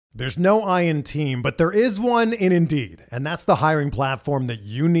There's no I in team, but there is one in Indeed, and that's the hiring platform that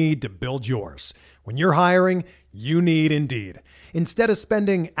you need to build yours. When you're hiring, you need Indeed. Instead of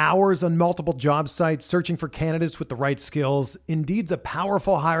spending hours on multiple job sites searching for candidates with the right skills, Indeed's a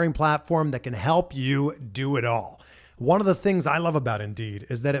powerful hiring platform that can help you do it all. One of the things I love about Indeed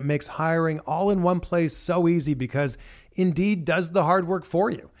is that it makes hiring all in one place so easy because Indeed does the hard work for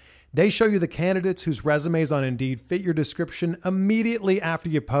you. They show you the candidates whose resumes on Indeed fit your description immediately after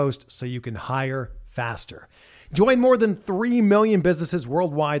you post so you can hire faster. Join more than 3 million businesses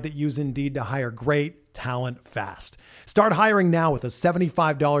worldwide that use Indeed to hire great talent fast. Start hiring now with a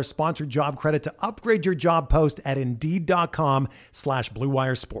 $75 sponsored job credit to upgrade your job post at Indeed.com/Blue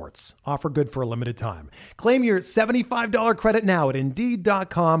Wire Sports. Offer good for a limited time. Claim your $75 credit now at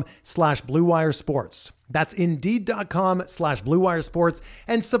Indeed.com/Blue Wire Sports. That's Indeed.com/Blue Wire Sports,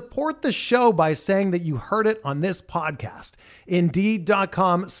 and support the show by saying that you heard it on this podcast.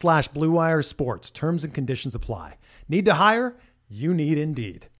 Indeed.com/Blue Wire Sports. Terms and conditions apply. Need to hire? You need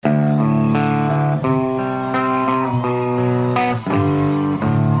Indeed.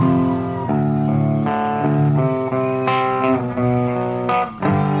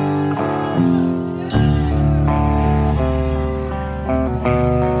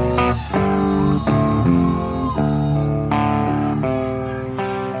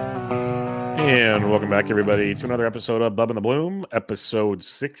 And welcome back, everybody, to another episode of Bubba and the Bloom, episode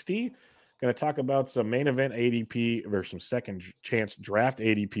 60. Going to talk about some main event ADP versus some second chance draft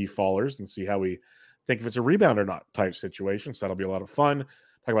ADP fallers and see how we think if it's a rebound or not type situation. So that'll be a lot of fun.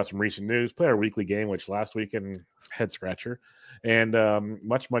 Talk about some recent news, play our weekly game, which last weekend, head scratcher, and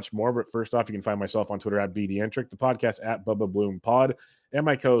much, much more. But first off, you can find myself on Twitter at BDentric, the podcast at Bubba Bloom Pod, and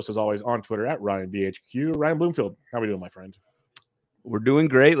my co-host, as always, on Twitter at RyanBHQ. Ryan Bloomfield, how are we doing, my friend? We're doing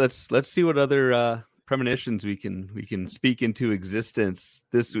great. Let's see what other premonitions we can speak into existence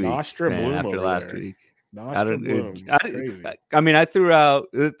this week. Nostra Bloom after last there. Week. Nostra Bloom. I threw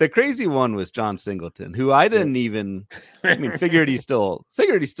out the crazy one was John Singleton, who I didn't even. Figured he's still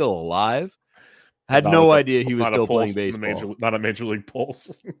alive. Had no idea he was still playing baseball. Not a major league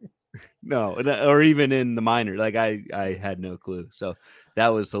pulse. No, or even in the minor. Like I had no clue. So that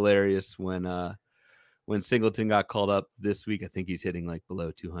was hilarious when Singleton got called up this week. I think he's hitting like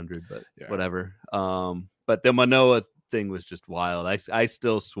below 200, but whatever. But the Manoah thing was just wild. I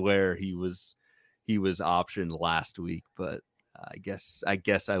still swear he was optioned last week, but I guess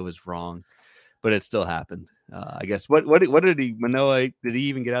I was wrong, but it still happened. I guess what did Manoah, did he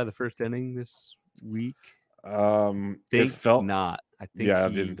even get out of the first inning this week? It felt not. I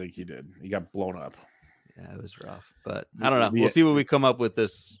didn't think he did. He got blown up. Yeah, it was rough, but I don't know. We'll see what we come up with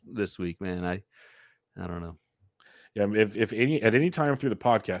this week, man. I don't know. Yeah, if at any time through the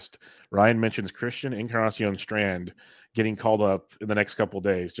podcast, Ryan mentions Christian Encarnacion Strand getting called up in the next couple of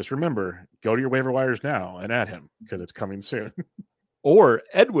days, just remember, go to your waiver wires now and add him because it's coming soon. Or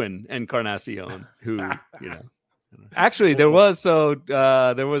Edwin Encarnacion, who actually there was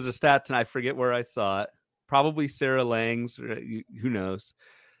a stat tonight. I forget where I saw it. Probably Sarah Lang's. Who knows?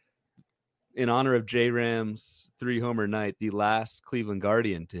 In honor of J Ram's 3-homer night, the last Cleveland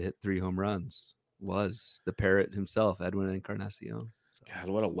Guardian to hit 3 home runs was the parrot himself, Edwin Encarnacion. God,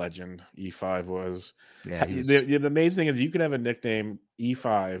 what a legend E5 was. Yeah, the amazing thing is you could have a nickname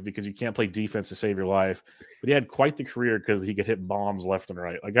E5 because you can't play defense to save your life, but he had quite the career because he could hit bombs left and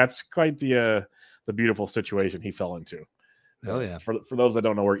right. Like that's quite the beautiful situation he fell into. Oh yeah. For those that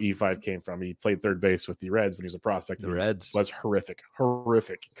don't know where E5 came from, he played third base with the Reds when he was a prospect. The Reds was horrific.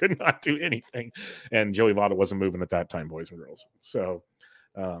 Could not do anything, and Joey Votto wasn't moving at that time, boys and girls. So,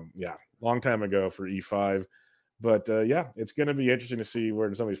 long time ago for E5. But, it's going to be interesting to see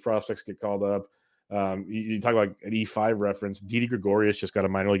where some of these prospects get called up. You talk about an E5 reference. Didi Gregorius just got a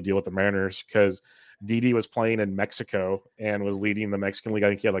minor league deal with the Mariners because Didi was playing in Mexico and was leading the Mexican League. I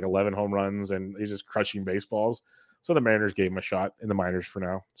think he had like 11 home runs, and he's just crushing baseballs. So the Mariners gave him a shot in the minors for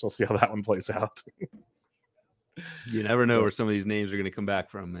now. So we'll see how that one plays out. You never know where some of these names are going to come back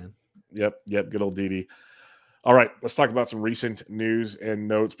from, man. Yep. Good old Didi. All right, let's talk about some recent news and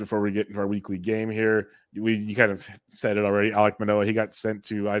notes before we get into our weekly game here. You kind of said it already. Alek Manoah, he got sent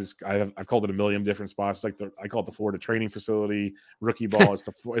to. I've called it a million different spots. I call it the Florida Training Facility, rookie ball. It's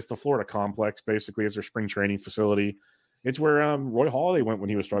the Florida Complex. Basically, it's their spring training facility. It's where Roy Halladay went when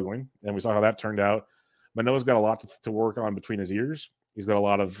he was struggling, and we saw how that turned out. Manoah's got a lot to work on between his ears. He's got a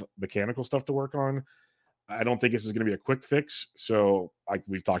lot of mechanical stuff to work on. I don't think this is going to be a quick fix. So, like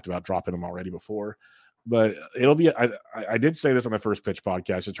we've talked about dropping him already before. But it'll be. I did say this on the First Pitch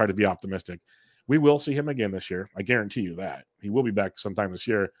podcast to try to be optimistic. We will see him again this year. I guarantee you that he will be back sometime this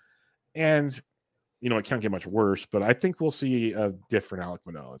year. And it can't get much worse, but I think we'll see a different Alek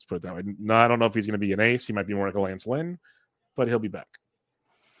Manoah. Let's put it that way. No, I don't know if he's going to be an ace. He might be more like a Lance Lynn, but he'll be back.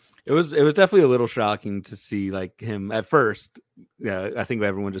 It was definitely a little shocking to see like him at first. Yeah, I think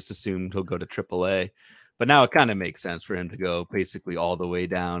everyone just assumed he'll go to AAA, but now it kind of makes sense for him to go basically all the way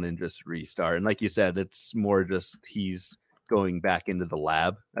down and just restart. And like you said, it's more just he's going back into the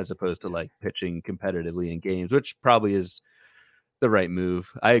lab as opposed to like pitching competitively in games, which probably is the right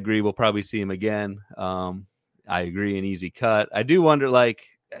move. I agree. We'll probably see him again. I agree. An easy cut. I do wonder, like,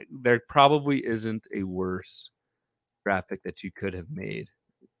 there probably isn't a worse draft pick that you could have made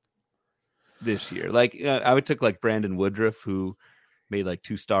this year. Like I would took like Brandon Woodruff, who made like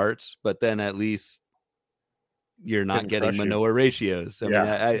 2 starts, but then at least you're not getting Manoah ratios. I mean,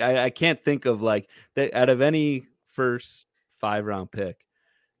 I can't think of like that out of any first 5-round pick.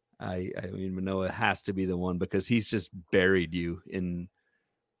 I mean, Manoah has to be the one because he's just buried you in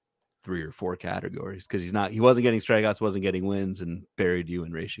 3 or 4 categories because he wasn't getting strikeouts, wasn't getting wins, and buried you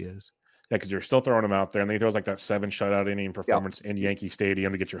in ratios. Yeah, because you're still throwing him out there, and then he throws like that 7 shutout inning performance in Yankee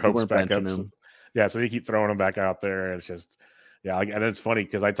Stadium to get your hopes back up. So they keep throwing him back out there. It's just, and it's funny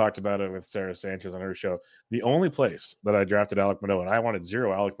because I talked about it with Sarah Sanchez on her show. The only place that I drafted Alek Manoah, and I wanted 0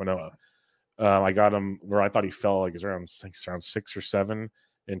 Alek Manoah, I got him where I thought he fell like around 6 or 7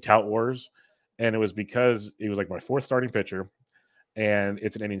 in Tout Wars, and it was because he was like my 4th starting pitcher, and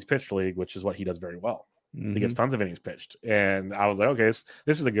it's an innings pitched league, which is what he does very well. Mm-hmm. He gets tons of innings pitched, and I was like, okay,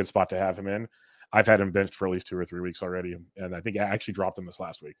 this is a good spot to have him in. I've had him benched for at least 2 or 3 weeks already, and I think I actually dropped him this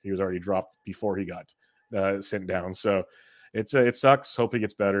last week. He was already dropped before he got sent down, so it sucks. Hope he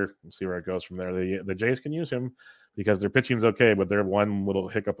gets better. We'll see where it goes from there. The Jays can use him because their pitching's okay, but they're one little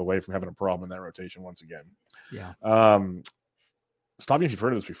hiccup away from having a problem in that rotation once again. Yeah. Stop me if you've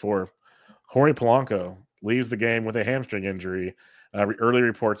heard of this before. Jorge Polanco leaves the game with a hamstring injury. Early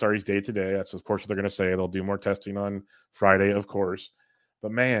reports are he's day-to-day. That's, of course, what they're going to say. They'll do more testing on Friday, of course.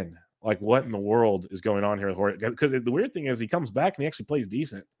 But, man, like, what in the world is going on here with Jorge? Because the weird thing is he comes back and he actually plays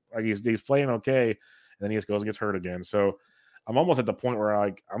decent. Like, he's playing okay, and then he just goes and gets hurt again. So I'm almost at the point where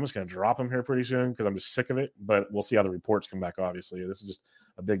I'm just going to drop him here pretty soon because I'm just sick of it. But we'll see how the reports come back, obviously. This is just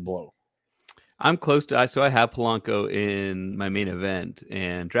a big blow. I'm close to so I have Polanco in my main event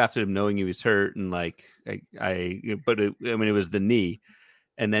and drafted him knowing he was hurt and like it was the knee,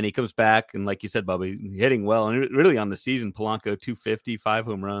 and then he comes back and like you said, Bubba, hitting well and really on the season, Polanco 250, 5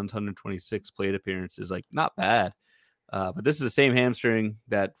 home runs, 126 plate appearances, like not bad. But this is the same hamstring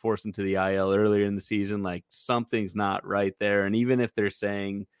that forced him to the IL earlier in the season. Like something's not right there, and even if they're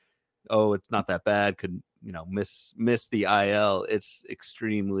saying, "Oh, it's not that bad," could miss the IL, it's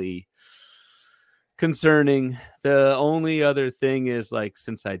extremely concerning. The only other thing is like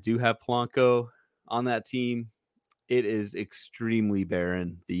since I do have Polanco on that team, it is extremely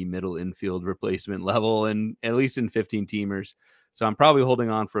barren, the middle infield replacement level, and at least in 15 teamers. So I'm probably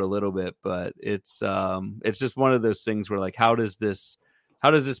holding on for a little bit, but it's just one of those things where like how does this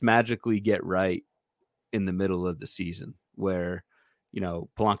magically get right in the middle of the season where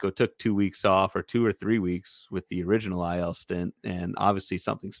Polanco took 2 weeks off or 2 or 3 weeks with the original IL stint, and obviously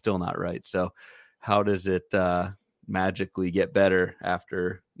something's still not right. So how does it magically get better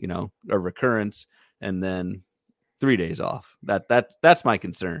after, a recurrence and then 3 days off? That's my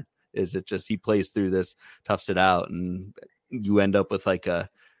concern. Is it just he plays through this, toughs it out, and you end up with like a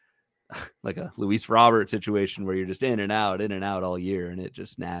Luis Robert situation where you're just in and out all year, and it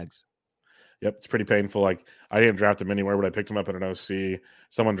just nags. Yep, it's pretty painful. Like I didn't draft him anywhere, but I picked him up in an OC.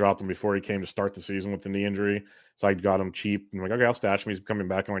 Someone dropped him before he came to start the season with the knee injury, so I got him cheap. I'm like, okay, I'll stash him. He's coming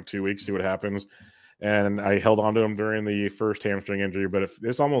back in like 2 weeks, see what happens. And I held on to him during the first hamstring injury. But if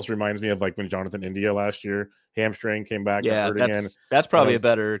this almost reminds me of like when Jonathan India last year, hamstring came back. Yeah, again. That's probably a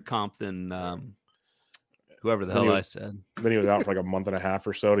better comp than whoever the hell I said. Then he was out for like a month and a half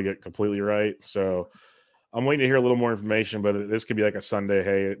or so to get completely right. So I'm waiting to hear a little more information, but this could be like a Sunday.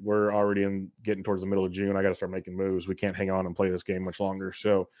 Hey, we're already getting towards the middle of June. I got to start making moves. We can't hang on and play this game much longer.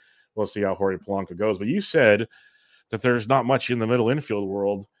 So we'll see how Jorge Polanco goes. But you said that there's not much in the middle infield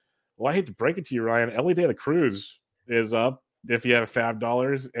world. Well, I hate to break it to you, Ryan. Ellie De La Cruz is up if you have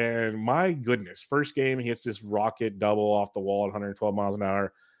 $5. And my goodness, first game, he hits this rocket double off the wall at 112 miles an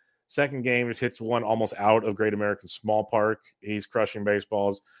hour. Second game, he hits one almost out of Great American Small Park. He's crushing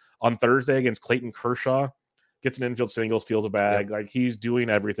baseballs. On Thursday against Clayton Kershaw, gets an infield single, steals a bag. Yep. Like he's doing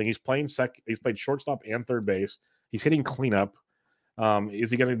everything. He's playing He's played shortstop and third base. He's hitting cleanup.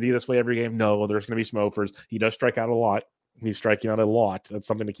 Is he going to be this way every game? No, there's going to be smokers. He does strike out a lot. He's striking out a lot. That's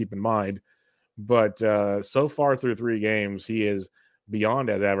something to keep in mind. But so far through 3 games, he is beyond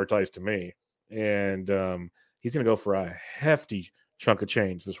as advertised to me. And he's going to go for a hefty chunk of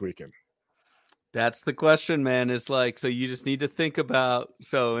change this weekend. That's the question, man. It's like, so you just need to think about,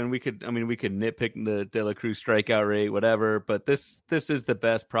 and we could nitpick the De La Cruz strikeout rate, whatever, but this is the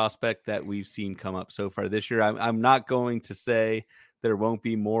best prospect that we've seen come up so far this year. I'm not going to say there won't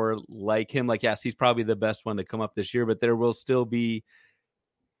be more like him. Like, yes, he's probably the best one to come up this year, but there will still be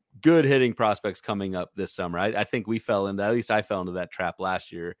good hitting prospects coming up this summer. I think we fell into, at least I fell into that trap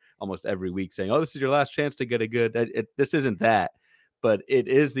last year, almost every week saying, oh, this is your last chance to get a good, this isn't that. But it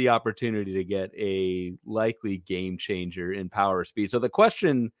is the opportunity to get a likely game changer in power speed. So the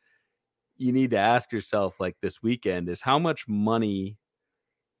question you need to ask yourself like this weekend is, how much money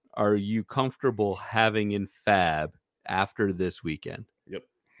are you comfortable having in Fab after this weekend? Yep.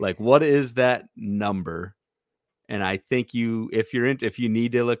 Like, what is that number? And I think if you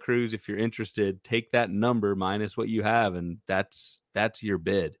need De La Cruz, if you're interested, take that number minus what you have, and that's your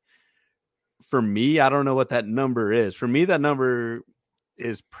bid. For me, I don't know what that number is. For me, that number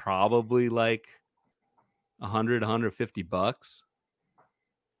is probably like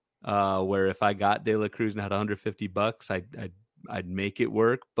 $100-$150. Where if I got De La Cruz and had $150, I'd make it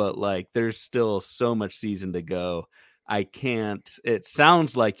work. But like, there's still so much season to go. I can't. It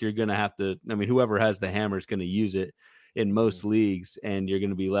sounds like you're gonna have to. I mean, whoever has the hammer is gonna use it in most leagues, and you're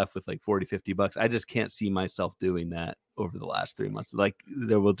gonna be left with like $40-$50. I just can't see myself doing that over the last 3 months. Like,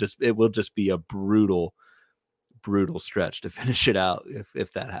 it will just be a brutal stretch to finish it out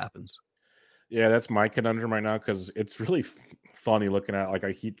if that happens. Yeah, that's my conundrum right now, because it's really funny looking at, like,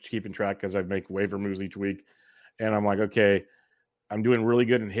 I keep keeping track because I make waiver moves each week, and I'm like, okay, I'm doing really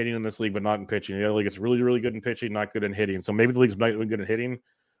good in hitting in this league, but not in pitching. The other league is really, really good in pitching, not good in hitting. So maybe the league's not doing good in hitting.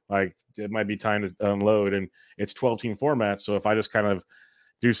 Like, it might be time to unload, and it's 12-team format. So if I just kind of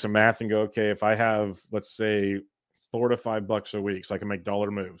do some math and go, okay, if I have, let's say, $4 to $5 a week, so I can make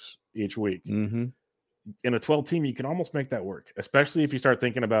dollar moves each week. Mm-hmm. In a 12-team, you can almost make that work, especially if you start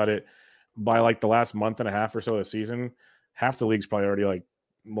thinking about it by like the last month and a half or so of the season. Half the league's probably already, like,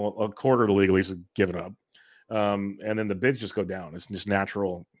 well, a quarter of the league at least, is given up. And then the bids just go down. It's just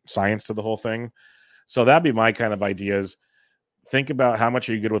natural science to the whole thing. So that'd be my kind of ideas. Think about how much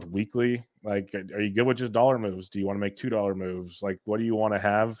are you good with weekly? Like, are you good with just dollar moves? Do you want to make $2 moves? Like, what do you want to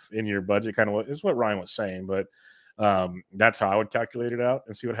have in your budget? Kind of what is what Ryan was saying, but that's how I would calculate it out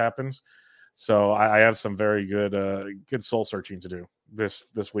and see what happens. So I have some very good soul searching to do this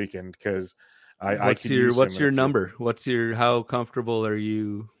weekend, because what's your number? How comfortable are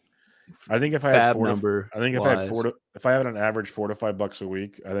you? I think if I had if I had an average $4 to $5 a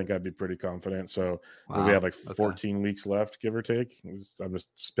week, I think I'd be pretty confident. So we have like 14 weeks left, give or take. I'm just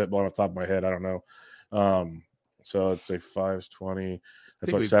spitballing off the top of my head. I don't know. So let's say 5 20.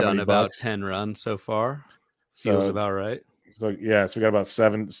 That's what, we've $70. Done about 10 runs so far. Feels about right. So yeah, so we got about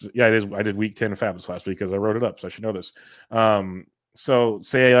 7. Yeah, it is. I did week 10 of Fabulous last week because I wrote it up, so I should know this. So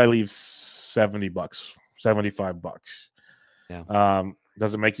say I leave $70, $75. Yeah.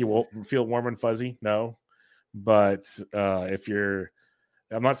 Does it make you feel warm and fuzzy? No. But if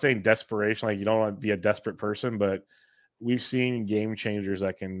I'm not saying desperation, like you don't want to be a desperate person, but we've seen game changers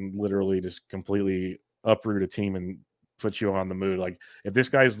that can literally just completely uproot a team and put you on the mood. Like, if this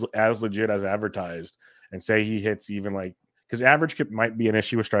guy's as legit as advertised, and say he hits even, like, because average might be an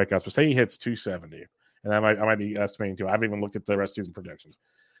issue with strikeouts, but say he hits 270, and I might be estimating too. I haven't even looked at the rest of season projections.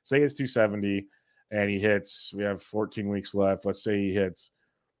 Say it's 270. And he hits, we have 14 weeks left. Let's say he hits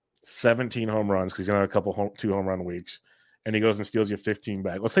 17 home runs, because he's going to have a couple 2 home run weeks. And he goes and steals you 15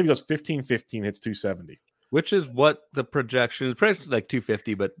 back. Let's say he goes 15-15, hits 270. Which is what the projection is, like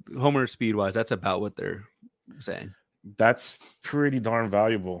 250, but homer speed wise, that's about what they're saying. That's pretty darn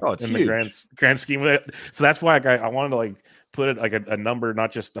valuable in huge. The grand scheme of it. So that's why I wanted to, like, put it like a number,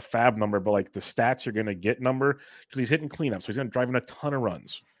 not just the Fab number, but like the stats you're going to get number, because he's hitting cleanup. So he's going to drive in a ton of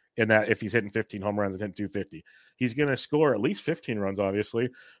runs. In that, if he's hitting 15 home runs and hitting 250, he's going to score at least 15 runs, obviously,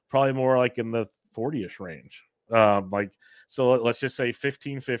 probably more like in the 40-ish range. So let's just say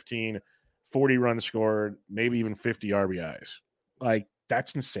 15-15, 40 runs scored, maybe even 50 RBIs. Like,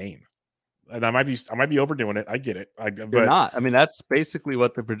 that's insane. And I might be overdoing it. I get it. They're not. I mean, that's basically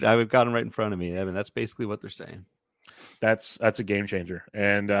what I've got them right in front of me. I mean, that's basically what they're saying. That's a game changer.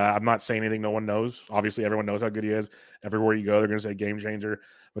 And I'm not saying anything no one knows. Obviously, everyone knows how good he is. Everywhere you go, they're going to say game changer.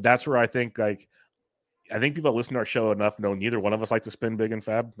 But that's where I think people that listen to our show enough know neither one of us like to spin big and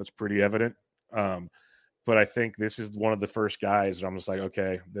Fab. That's pretty evident. But I think this is one of the first guys that I'm just like,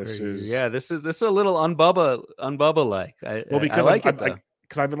 okay, this is a little unbubba like. I like it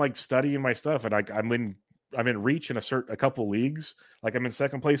because I've been like studying my stuff, and I'm in reach in a couple leagues. Like, I'm in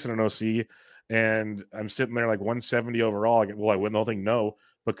second place in an OC, and I'm sitting there like 170 overall. Will I win the whole thing? No.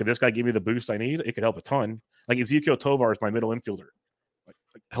 But could this guy give me the boost I need? It could help a ton. Like, Ezekiel Tovar is my middle infielder. Like,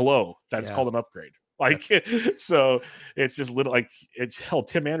 hello, that's called an upgrade. Like, so it's just little, like, it's hell.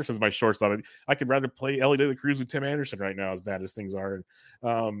 Tim Anderson's my shortstop. I could rather play Ellie De La Cruz with Tim Anderson right now, as bad as things are.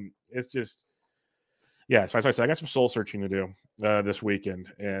 And it's just, yeah. So as I said, I got some soul searching to do this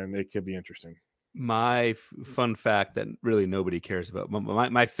weekend, and it could be interesting. My fun fact that really nobody cares about.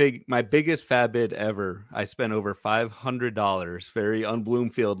 My biggest fab bid ever. I spent over $500, very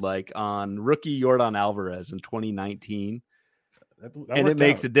unbloomfield like, on rookie Yordan Alvarez in 2019. And it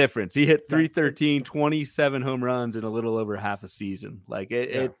makes a difference. He hit 313, 27 home runs in a little over half a season. Like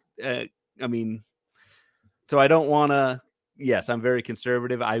I mean, so I don't want to. Yes, I'm very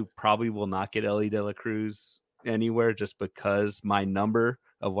conservative. I probably will not get Ellie De La Cruz anywhere just because my number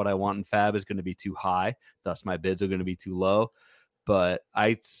of what I want in fab is going to be too high. Thus, my bids are going to be too low. But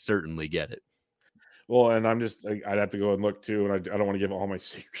I certainly get it. Well, and I'd have to go and look too, and I don't want to give all my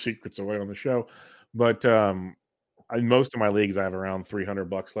secrets away on the show, but in most of my leagues, I have around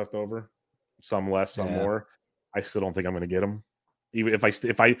 $300 left over, some less, some more. I still don't think I'm going to get them. Even if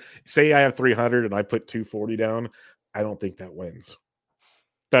I say I have 300 and I put 240 down, I don't think that wins.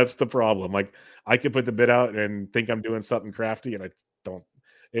 That's the problem. Like, I could put the bid out and think I'm doing something crafty, and I don't.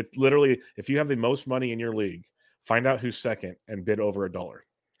 It's literally, if you have the most money in your league, find out who's second and bid over $1.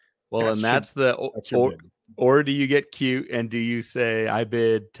 Well, that's your bid. Or do you get cute and do you say, I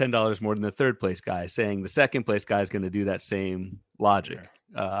bid $10 more than the third place guy, saying the second place guy is going to do that same logic?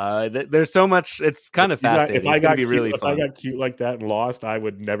 There's so much. It's kind of fascinating. It's going to be really fun. If I got cute like that and lost, I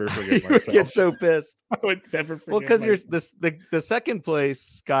would never forget you myself. Would get so pissed. I would never forget. Well, because you're the second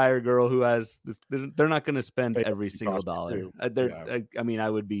place guy or girl who has this, they're not going to spend every single dollar. I mean, I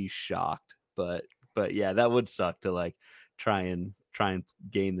would be shocked, but yeah, that would suck to like try and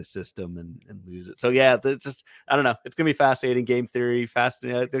game the system and lose it. So yeah, it's just, I don't know. It's gonna be fascinating. Game theory,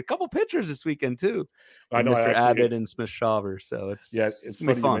 fascinating. There are a couple pitchers this weekend too. I know, Mr. Abbott and Smith-Shawver. So it's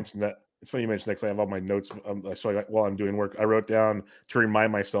funny you mentioned that. It's funny you mentioned that because I have all my notes. So while I'm doing work, I wrote down to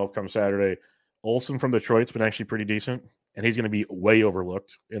remind myself come Saturday. Olsen from Detroit's been actually pretty decent, and he's going to be way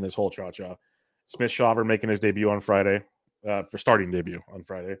overlooked in this whole cha-cha. Smith-Shawver making his debut on Friday, for starting debut on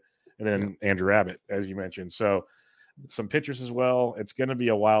Friday, and then Andrew Abbott, as you mentioned. So some pitchers as well. It's going to be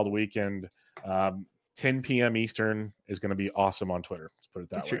a wild weekend. 10 p.m. Eastern is going to be awesome on Twitter. Let's put it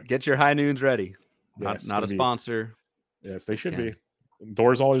that way. Get your high noons ready. Not a sponsor. Yes, they should be.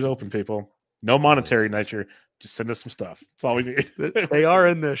 Doors always open, people. No monetary nature. Just send us some stuff. That's all we need. They are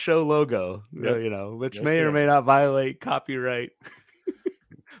in the show logo, which may or may not violate copyright.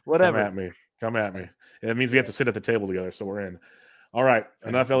 Whatever. Come at me. It means we have to sit at the table together, so we're in. All right,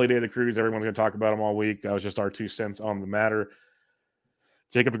 enough Ellie De La Cruz. Everyone's going to talk about him all week. That was just our 2 cents on the matter.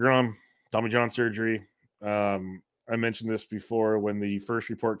 Jacob deGrom, Tommy John surgery. I mentioned this before when the first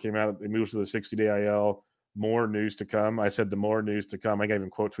report came out. It moves to the 60-day IL. More news to come. I said the more news to come. I even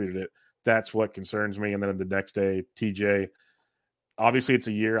quote tweeted it. That's what concerns me. And then the next day, TJ. Obviously, it's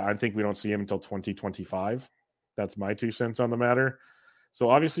a year. I think we don't see him until 2025. That's my 2 cents on the matter. So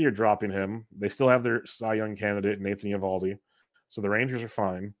obviously, you're dropping him. They still have their Cy Young candidate, Nathan Eovaldi. So the Rangers are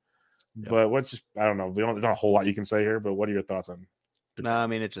fine, but I don't know. There's not a whole lot you can say here, but what are your thoughts on? No, I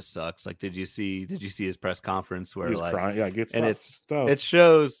mean, it just sucks. Like, did you see his press conference where like, crying? Yeah, it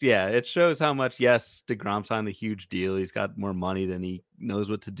shows how much, yes, DeGrom signed the huge deal. He's got more money than he knows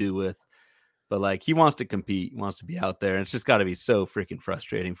what to do with, but like, he wants to compete, he wants to be out there. And it's just got to be so freaking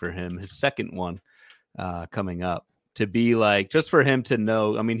frustrating for him. His second one coming up to be like, just for him to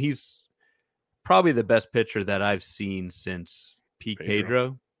know, I mean, he's probably the best pitcher that I've seen since peak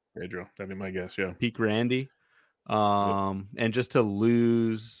Pedro, that'd be my guess. Yeah. Peak Randy. And just to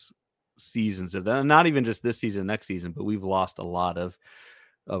lose seasons of that, not even just this season, next season, but we've lost a lot of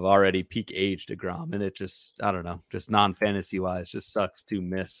already peak age DeGrom. And it just, I don't know, just non-fantasy wise, just sucks to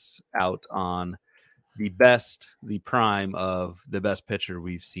miss out on the prime of the best pitcher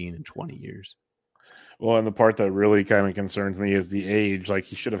we've seen in 20 years. Well, and the part that really kind of concerns me is the age. Like,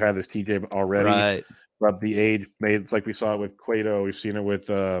 he should have had this TJ already. Right. But the age it's like we saw it with Cueto. We've seen it with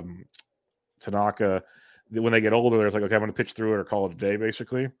Tanaka. When they get older, they're like, okay, I'm going to pitch through it or call it a day,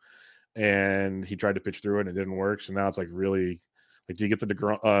 basically. And he tried to pitch through it, and it didn't work. So now it's like, really, like, do you get the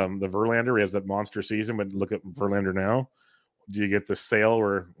Verlander? He has that monster season, but look at Verlander now. Do you get the Sale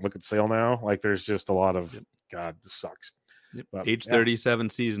or look at Sale now? Like, there's just a lot of, God, this sucks. Yep. But, age 37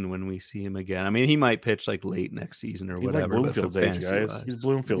 season when we see him again. I mean, he might pitch like late next season or whatever. Like Bloomfield's age, guys. He's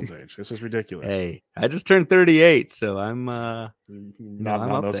Bloomfield's age. This is ridiculous. Hey, I just turned 38, so I'm not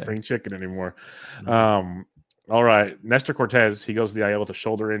no spring chicken anymore. No. All right, Nestor Cortez. He goes to the IL with a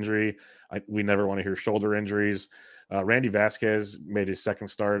shoulder injury. We never want to hear shoulder injuries. Randy Vasquez made his second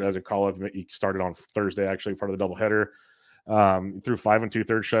start as a call-up. He started on Thursday, actually, part of the doubleheader. Threw 5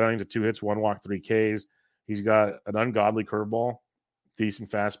 2/3 shutout to 2 hits, 1 walk, 3 Ks. He's got an ungodly curveball, decent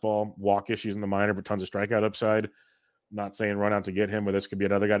fastball, walk issues in the minor, but tons of strikeout upside. Not saying run out to get him, but this could be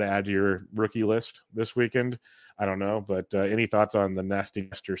another guy to add to your rookie list this weekend. I don't know, but any thoughts on the nasty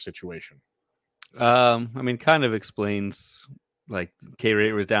Nestor situation? I mean, kind of explains, like, K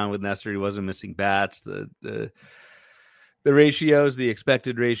rate was down with Nestor. He wasn't missing bats. The ratios, the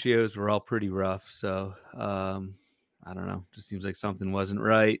expected ratios were all pretty rough. So I don't know. Just seems like something wasn't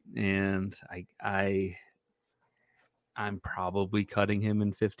right, and I'm probably cutting him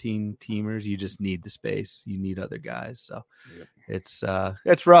in 15 teamers. You just need the space. You need other guys. So it's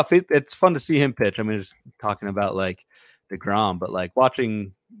rough. It's fun to see him pitch. I mean, just talking about like DeGrom, but like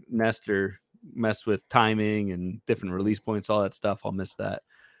watching Nestor mess with timing and different release points, all that stuff. I'll miss that.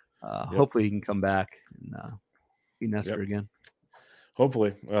 Hopefully he can come back and be Nestor again.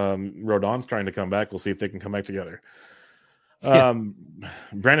 Hopefully. Rodon's trying to come back. We'll see if they can come back together.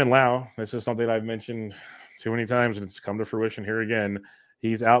 Brandon Lau, this is something I've mentioned too many times, and it's come to fruition here again.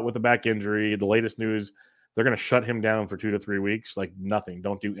 He's out with a back injury. The latest news, they're going to shut him down for 2 to 3 weeks, like nothing.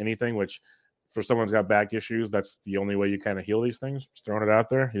 Don't do anything, which for someone who's got back issues, that's the only way you kind of heal these things. Just throwing it out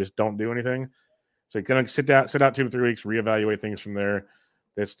there. You just don't do anything. So you're going to sit out 2 to 3 weeks, reevaluate things from there.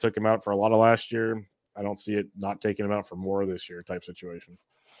 This took him out for a lot of last year. I don't see it not taking him out for more this year type situation.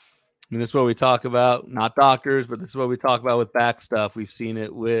 I mean, this is what we talk about, not doctors, but this is what we talk about with back stuff. We've seen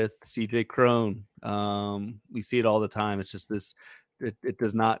it with CJ Crone. We see it all the time. It's just this, it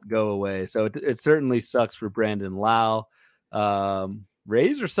does not go away. So it certainly sucks for Brandon Lau.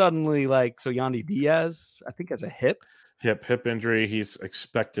 Rays are suddenly like, so Yandy Diaz, I think, has a hip injury. He's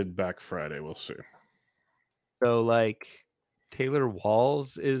expected back Friday. We'll see. So like Taylor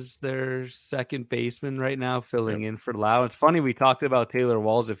Walls is their second baseman right now, filling in for Lau. It's funny, we talked about Taylor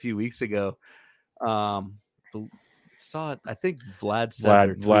Walls a few weeks ago. Saw it. I think Vlad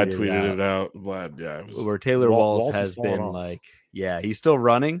tweeted it out. Vlad, where Taylor Walls has been off. He's still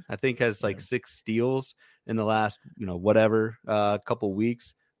running. I think has 6 steals in the last couple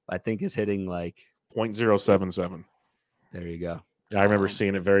weeks. I think is hitting like 0.077. There you go. I remember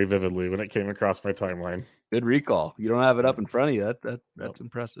seeing it very vividly when it came across my timeline. Good recall. You don't have it up in front of you. That's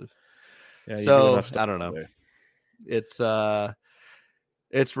impressive. Yeah, so I don't know. It's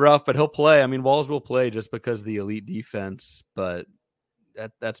rough, but he'll play. I mean, Walls will play just because of the elite defense, but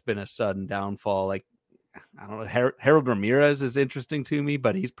that's been a sudden downfall. Like, I don't know. Harold Ramirez is interesting to me,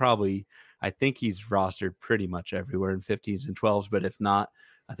 but I think he's rostered pretty much everywhere in 15s and 12s. But if not,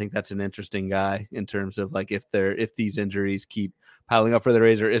 I think that's an interesting guy in terms of like if these injuries keep piling up for the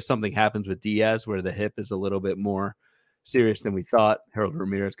Rays, or if something happens with Diaz where the hip is a little bit more serious than we thought, Harold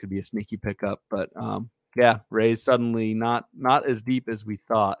Ramirez could be a sneaky pickup. But Rays suddenly not as deep as we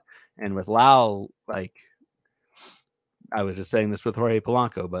thought. And with Lau, like I was just saying this with Jorge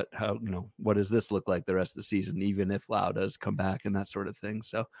Polanco, but what does this look like the rest of the season, even if Lau does come back and that sort of thing?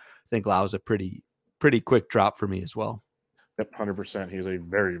 So I think Lau's a pretty quick drop for me as well. Yep, 100%. He's a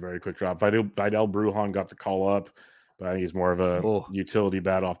very, very quick drop. Vidal Brujan got the call up, but I think he's more of a utility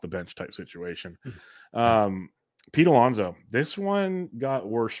bat off the bench type situation. Pete Alonso, this one got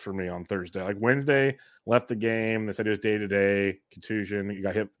worse for me on Thursday. Like Wednesday, left the game. They said it was day-to-day contusion. He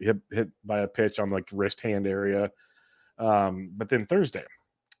got hit by a pitch on like wrist hand area. But then Thursday,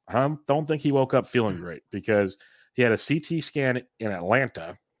 I don't think he woke up feeling great because he had a CT scan in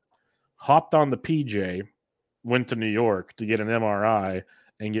Atlanta, hopped on the PJ, went to New York to get an MRI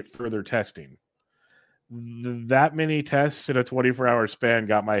and get further testing. That many tests in a 24-hour span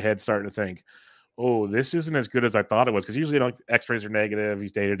got my head starting to think, oh, this isn't as good as I thought it was. Because usually, X-rays are negative.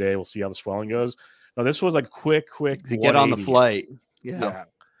 He's day-to-day. We'll see how the swelling goes. No, this was like quick to get on the flight. Yeah.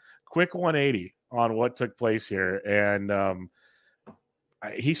 Quick 180 on what took place here. And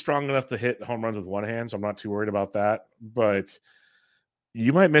he's strong enough to hit home runs with one hand, so I'm not too worried about that. But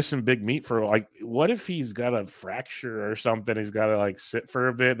you might miss some big meat for what if he's got a fracture or something? He's got to sit for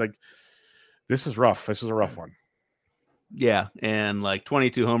a bit. This is rough. This is a rough one. Yeah, and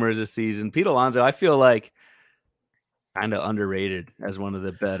 22 homers this season. Pete Alonso, I feel like kind of underrated as one of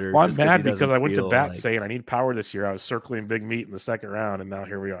the better. Well, I'm mad because I went to bat saying I need power this year. I was circling big meat in the second round, and now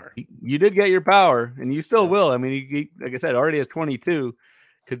here we are. You did get your power, and you still will. I mean, he, like I said, already has 22.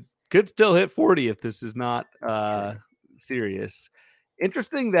 Could still hit 40 if this is not serious.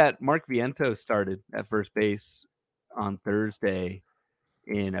 Interesting that Mark Vientos started at first base on Thursday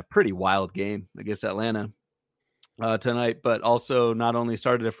in a pretty wild game against Atlanta tonight, but also not only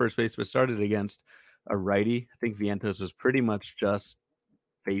started at first base, but started against a righty. I think Vientos was pretty much just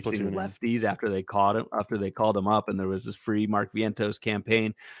facing Platooning. lefties after they called him up, and there was this free Mark Vientos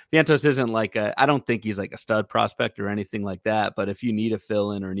campaign. Vientos isn't like I don't think he's like a stud prospect or anything like that, but if you need a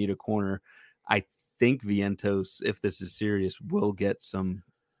fill in or need a corner, I think Vientos, if this is serious, will get some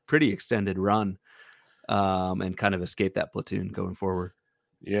pretty extended run and kind of escape that platoon going forward.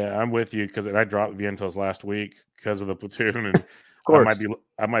 Yeah, I'm with you because I dropped Vientos last week because of the platoon, and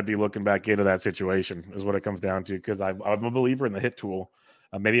I might be looking back into that situation is what it comes down to because I'm a believer in the hit tool.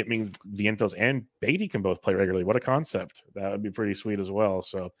 Maybe it means Vientos and Beatty can both play regularly. What a concept! That would be pretty sweet as well.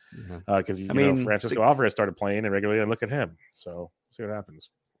 So, because Francisco Alvarez started playing regularly, and look at him. So see what happens.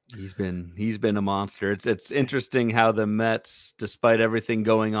 He's been a monster. It's interesting how the Mets, despite everything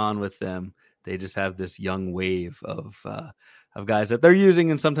going on with them, they just have this young wave of guys that they're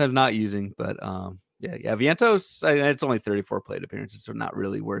using and sometimes not using. But Vientos, it's only 34 plate appearances, so not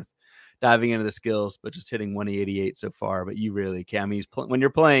really worth diving into the skills, but just hitting 188 so far. But you really can. When you're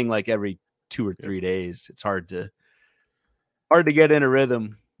playing like every 2 or 3 days, it's hard to get in a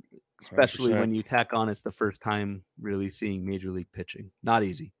rhythm, especially 100%. when you tack on it's the first time really seeing major league pitching. Not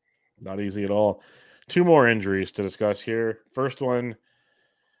easy. Not easy at all. 2 more injuries to discuss here. First one,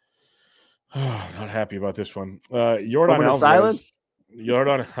 not happy about this one. Yordan Alvarez. Silence?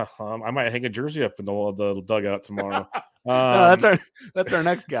 Yordan, I might hang a jersey up in the dugout tomorrow. No, that's our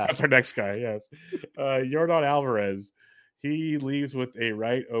next guy. That's our next guy. Yes, Yordan Alvarez. He leaves with a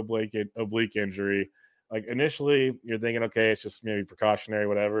right oblique injury. Like initially, you're thinking, okay, it's just maybe precautionary,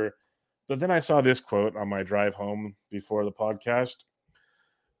 whatever. But then I saw this quote on my drive home before the podcast.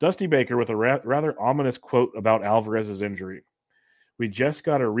 Dusty Baker with a rather ominous quote about Alvarez's injury. We just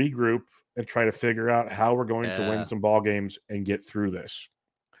got to regroup and try to figure out how we're going to win some ball games and get through this.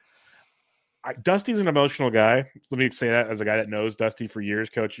 Dusty's an emotional guy. Let me say that as a guy that knows Dusty for years,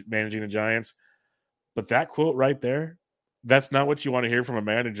 managing the Giants. But that quote right there, that's not what you want to hear from a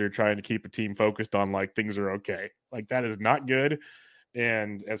manager trying to keep a team focused on like things are okay. Like that is not good.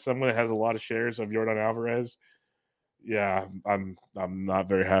 And as someone that has a lot of shares of Yordan Alvarez, yeah, I'm not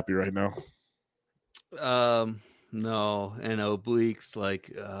very happy right now. No, and obliques,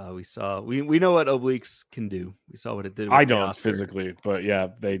 like we saw, we know what obliques can do. We saw what it did with I don't Oscar. physically, but yeah,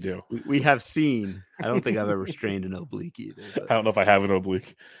 they do. We have seen. I don't think I've ever strained an oblique either. I don't know if I have an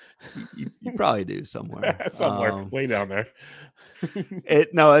oblique. You probably do somewhere. Way down there.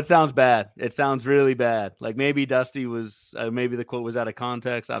 It sounds bad. It sounds really bad. Like maybe Dusty was, maybe the quote was out of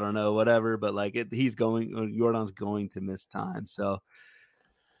context. I don't know, whatever. But like Yordan's going to miss time. So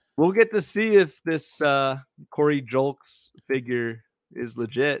we'll get to see if this Corey Julks figure is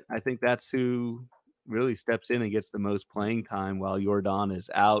legit. I think that's who really steps in and gets the most playing time while Yordan is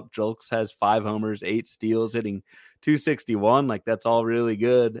out. Julks has 5 homers, 8 steals, hitting .261. Like that's all really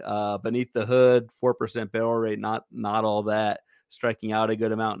good. Beneath the hood, 4% barrel rate, not all that. Striking out a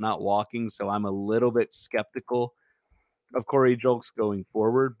good amount, not walking. So I'm a little bit skeptical of Corey Julks going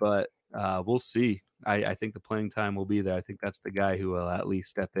forward, but we'll see. I think the playing time will be there. I think that's the guy who will at least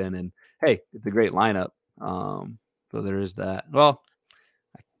step in. And hey, it's a great lineup. So there is that. Well,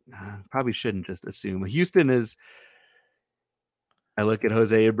 I probably shouldn't just assume. Houston is. I look at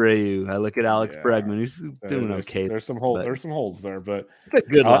Jose Abreu. I look at Alex Bregman, who's doing okay. There's some holes there, but it's a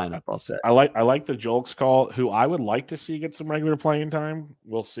good lineup. I'll say. I like the Julks call. Who I would like to see get some regular playing time.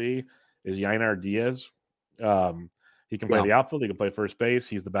 We'll see. Is Yainar Diaz? He can play the outfield. He can play first base.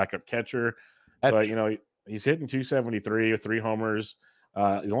 He's the backup catcher. But he's hitting .273 with 3 homers.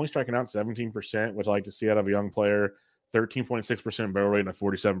 He's only striking out 17%, which I like to see out of a young player. 13.6% barrel rate and a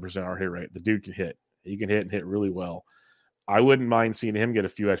 47% hard hit rate. The dude can hit. He can hit and hit really well. I wouldn't mind seeing him get a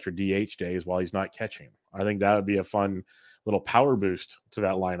few extra DH days while he's not catching. I think that would be a fun little power boost to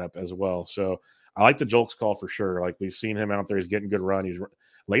that lineup as well. So I like the Julks call for sure. Like we've seen him out there. He's getting good run.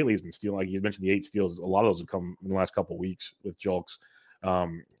 Lately he's been stealing. Like you mentioned, the 8 steals. A lot of those have come in the last couple of weeks with Julks.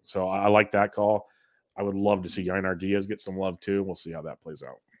 So I like that call. I would love to see Yainar Diaz get some love too. We'll see how that plays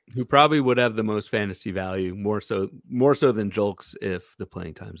out. Who probably would have the most fantasy value, more so than Julks if the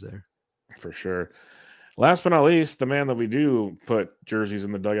playing time's there. For sure. Last but not least, the man that we do put jerseys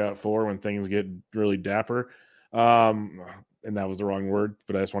in the dugout for when things get really dapper. And that was the wrong word,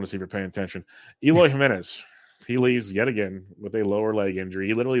 but I just want to see if you're paying attention. Eloy Jimenez, he leaves yet again with a lower leg injury.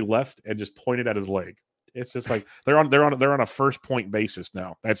 He literally left and just pointed at his leg. It's just like they're on a first point basis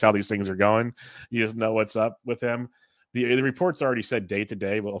now. That's how these things are going. You just know what's up with him. The reports already said day to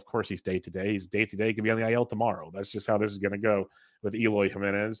day. Well, of course he's day to day. He's day to day. Could be on the IL tomorrow. That's just how this is going to go with Eloy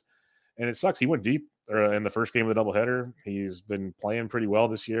Jimenez. And it sucks. He went deep in the first game of the doubleheader. He's been playing pretty well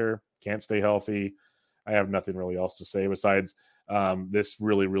this year. Can't stay healthy. I have nothing really else to say besides this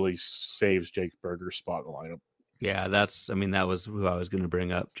really, really saves Jake Berger's spot in the lineup. Yeah, that was who I was going to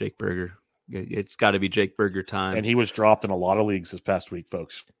bring up, Jake Berger. It's got to be Jake Berger time. And he was dropped in a lot of leagues this past week,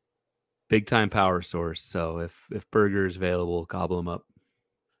 folks. Big time power source. So if Berger is available, gobble him up.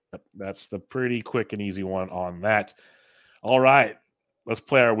 That's the pretty quick and easy one on that. All right, let's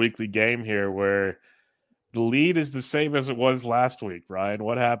play our weekly game here where the lead is the same as it was last week. Ryan,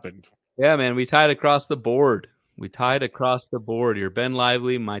 what happened? Yeah, man, we tied across the board. Your Ben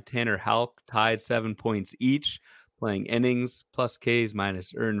Lively, my Tanner Houck tied 7 points each, playing innings plus Ks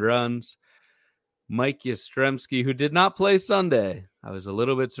minus earned runs. Mike Yastrzemski, who did not play Sunday. I was a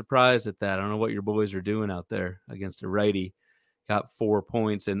little bit surprised at that. I don't know what your boys are doing out there against a righty. Got 4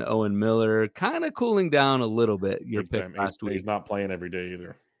 points, and Owen Miller kind of cooling down a little bit. Your pick last week. He's not playing every day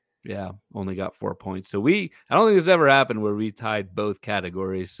either. Yeah, only got 4 points. So I don't think this ever happened where we tied both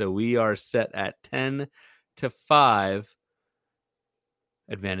categories. So we are set at 10-5.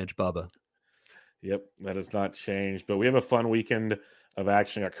 Advantage Bubba. Yep, that has not changed. But we have a fun weekend of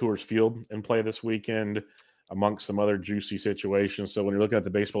action at Coors Field in play this weekend, amongst some other juicy situations. So when you're looking at the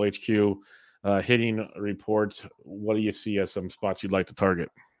Baseball HQ hitting reports, what do you see as some spots you'd like to target?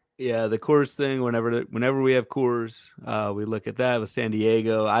 Yeah, the Coors thing, whenever we have Coors, we look at that with San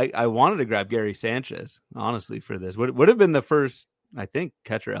Diego. I wanted to grab Gary Sanchez, honestly, for this. Would have been the first, I think,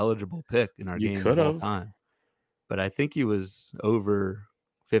 catcher eligible pick in our game of all time. But I think he was over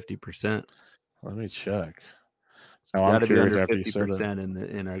 50%. Let me check. So I'm curious under 50%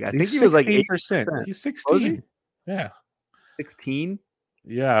 in our. I think he was like 8%. He's 16. Yeah, 16.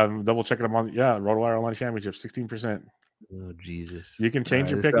 Yeah, I'm double checking him on. Yeah, RotoWire Online Championship, 16%. Oh Jesus! You can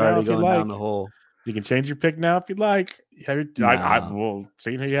change your pick now if you like. Down the hole. You can change your pick now if you'd like. Well,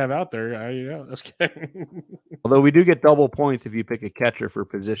 seeing who you have out there, that's good. Although we do get double points if you pick a catcher for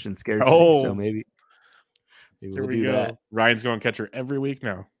position scarcity, so maybe we'll do that. Ryan's going catcher every week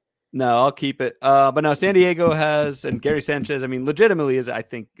now. No, I'll keep it. But no, San Diego has, and Gary Sanchez, legitimately is, I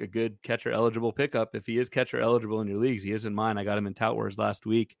think, a good catcher eligible pickup. If he is catcher eligible in your leagues, he is in mine. I got him in Tout Wars last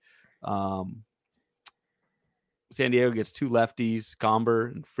week. San Diego gets 2 lefties, Comber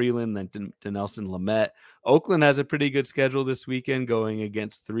and Freeland, then to Nelson Lamet. Oakland has a pretty good schedule this weekend going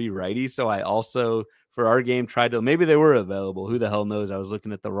against 3 righties. So I also, for our game, tried to, maybe they were available. Who the hell knows? I was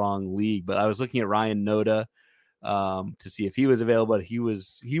looking at the wrong league, but I was looking at Ryan Noda to see if he was available. He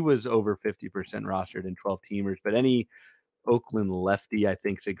was over 50% rostered in 12 teamers, but any Oakland lefty, I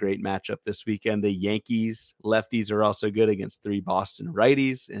think, is a great matchup this weekend. The Yankees lefties are also good against 3 Boston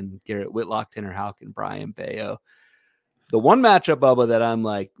righties, and Garrett Whitlock, Tanner Houck, and Brian Bayo. The one matchup, Bubba, that I'm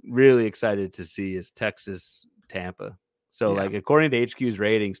really excited to see is Texas Tampa. So according to HQ's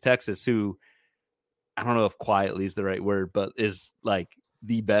ratings, Texas, who I don't know if quietly is the right word, but is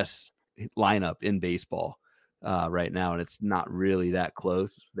the best lineup in baseball right now. And it's not really that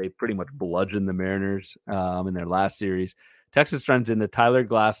close. They pretty much bludgeoned the Mariners in their last series. Texas runs into Tyler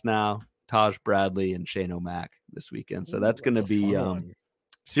Glasnow, Taj Bradley, and Shane O'Mac this weekend. So that's going to be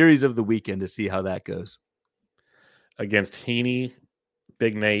series of the weekend to see how that goes. Against Heaney,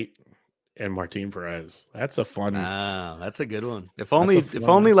 Big Nate, and Martin Perez. That's a fun. Wow, that's a good one. If only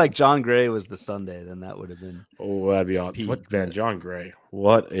John Gray was the Sunday, then that would have been. Oh, that'd be awesome. Man, John Gray,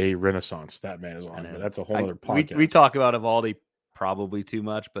 what a renaissance that man is on. That's a whole other podcast. We talk about Evaldi probably too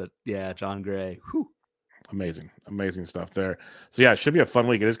much, but yeah, John Gray. Whew. Amazing stuff there. So yeah, it should be a fun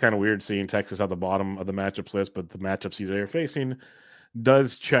week. It is kind of weird seeing Texas at the bottom of the matchups list, but the matchups they're facing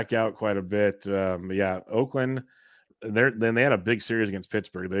does check out quite a bit. Oakland. Then they had a big series against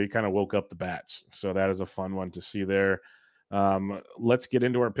Pittsburgh. They kind of woke up the bats. So that is a fun one to see there. Let's get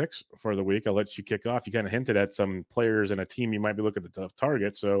into our picks for the week. I'll let you kick off. You kind of hinted at some players and a team you might be looking to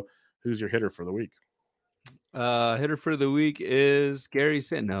target. So who's your hitter for the week? Hitter for the week is Gary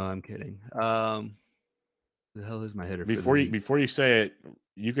Sanchez. No, I'm kidding. The hell is my hitter before you say it,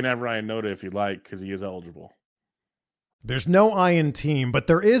 you can have Ryan Noda if you like, because he is eligible. There's no I in team, but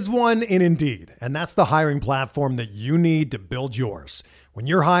there is one in Indeed, and that's the hiring platform that you need to build yours. When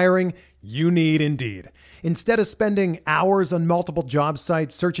you're hiring, you need Indeed. Instead of spending hours on multiple job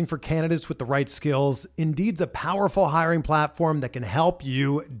sites searching for candidates with the right skills, Indeed's a powerful hiring platform that can help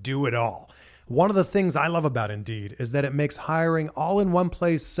you do it all. One of the things I love about Indeed is that it makes hiring all in one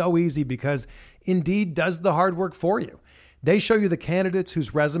place so easy because Indeed does the hard work for you. They show you the candidates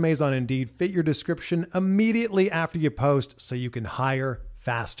whose resumes on Indeed fit your description immediately after you post so you can hire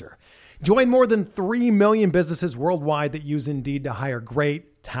faster. Join more than 3 million businesses worldwide that use Indeed to hire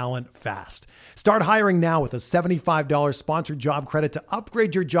great, talent fast. Start hiring now with a $75 sponsored job credit to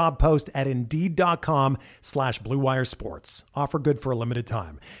upgrade your job post at Indeed.com/Blue Wire Sports. Offer good for a limited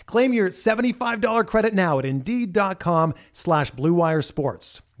time. Claim your $75 credit now at Indeed.com/Blue Wire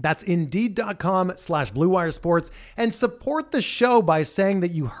Sports. That's Indeed.com/Blue Wire Sports, and support the show by saying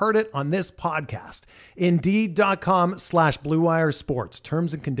that you heard it on this podcast. Indeed.com/Blue Wire Sports.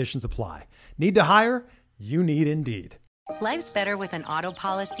 Terms and conditions apply. Need to hire? You need Indeed. Life's better with an auto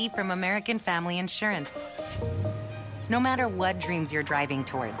policy from American Family Insurance. No matter what dreams you're driving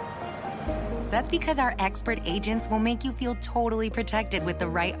towards. That's because our expert agents will make you feel totally protected with the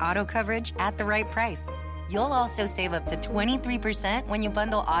right auto coverage at the right price. You'll also save up to 23% when you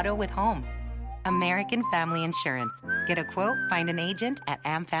bundle auto with home. American Family Insurance. Get a quote, find an agent at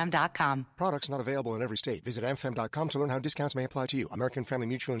amfam.com. Products not available in every state. Visit amfam.com to learn how discounts may apply to you. American Family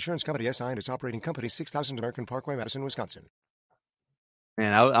Mutual Insurance Company, SI, and its operating company, 6000 American Parkway, Madison, Wisconsin.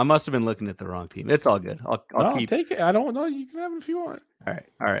 Man, I must have been looking at the wrong team. It's all good. I'll take it. I don't know. You can have it if you want. All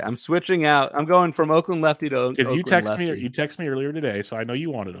right. I'm switching out. I'm going from Oakland lefty to Oakland Because lefty. you text me earlier today, so I know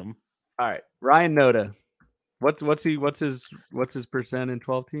you wanted him. All right, Ryan Noda. What's his percent in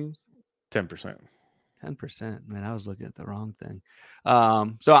 12 teams? 10%. 10%. Man, I was looking at the wrong thing.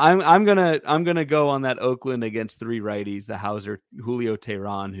 So I'm gonna go on that Oakland against three righties, the Hauser, Julio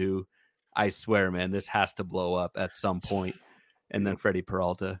Teheran, who I swear, man, this has to blow up at some point, and then Freddie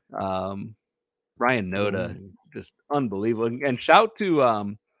Peralta. Ryan Noda, just unbelievable. And shout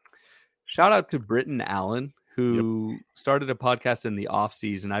out to Britton Allen, who started a podcast in the off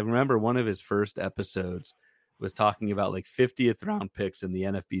season. I remember one of his first episodes was talking about like 50th round picks in the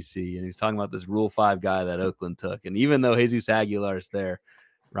NFBC. And he's talking about this Rule 5 guy that Oakland took. And even though Jesus Aguilar is there,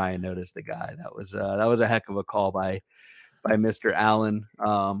 Ryan noticed the guy. That was a heck of a call by Mr. Allen.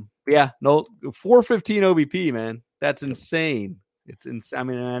 But yeah, no, 415 OBP, man. That's insane. It's insane. I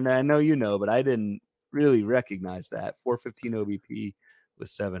mean, and I know you know, but I didn't really recognize that. 415 OBP with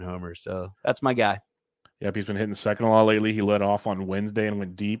 7 homers. So that's my guy. Yep, he's been hitting the second a lot lately. He led off on Wednesday and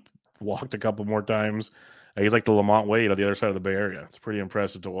went deep, walked a couple more times. He's like the Lamont Wade on the other side of the Bay Area. It's pretty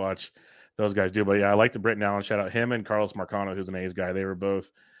impressive to watch those guys do. But yeah, I like the Britton Allen. Shout out him and Carlos Marcano, who's an A's guy. They were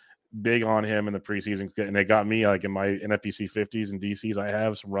both big on him in the preseason, and they got me like in my NFBC 50s and DCs. I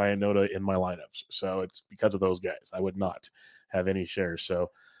have some Ryan Noda in my lineups, so it's because of those guys. I would not have any shares.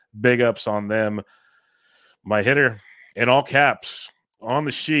 So big ups on them. My hitter in all caps on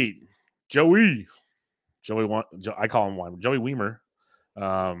the sheet, Joey. I call him Weimer. Joey Weimer.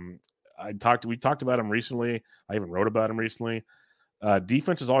 We talked about him recently. I even wrote about him recently.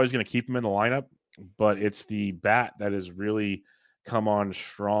 Defense is always going to keep him in the lineup, but it's the bat that has really come on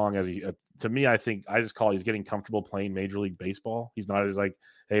strong. As he, to me, I think I just call he's getting comfortable playing Major League Baseball. He's not as like,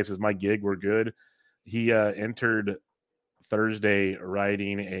 hey, this is my gig, we're good. He entered Thursday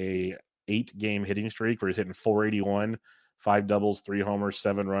riding a 8-game hitting streak where he's hitting 481, 5 doubles, 3 homers,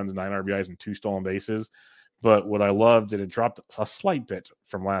 7 runs, 9 RBIs, and 2 stolen bases. But what I loved, and it dropped a slight bit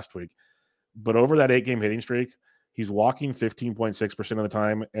from last week, but over that 8-game hitting streak, he's walking 15.6% of the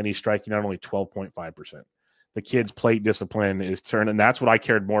time, and he's striking out only 12.5%. The kid's plate discipline is turned, and that's what I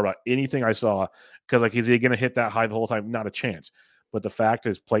cared more about anything I saw. Because, like, is he going to hit that high the whole time? Not a chance. But the fact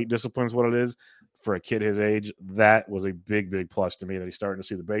is, plate discipline is what it is for a kid his age. That was a big, big plus to me that he's starting to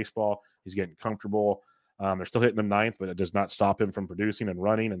see the baseball. He's getting comfortable. They're still hitting him ninth, but it does not stop him from producing and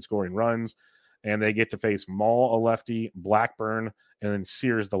running and scoring runs. And they get to face Maul, a lefty, Blackburn, and then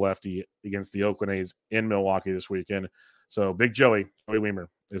Sears, the lefty, against the Oakland A's in Milwaukee this weekend. So big Joey Weimer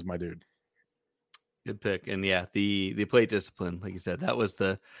is my dude. Good pick. And yeah, the plate discipline, like you said, that was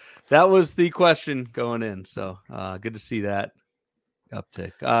the question going in. So good to see that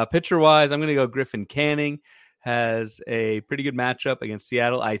uptick. Pitcher wise, I'm going to go Griffin Canning. Has a pretty good matchup against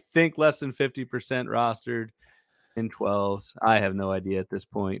Seattle. I think less than 50% rostered in 12s. I have no idea at this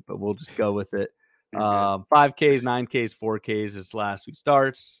point, but we'll just go with it. 5Ks, 9Ks, 4Ks his last 2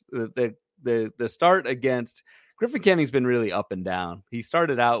 starts. The start against Griffin Canning's been really up and down. He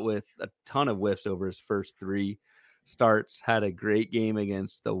started out with a ton of whiffs over his first 3 starts, had a great game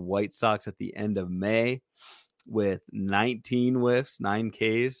against the White Sox at the end of May with 19 whiffs,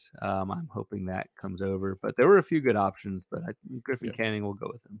 9Ks. I'm hoping that comes over, but there were a few good options, but I think Griffin Canning will go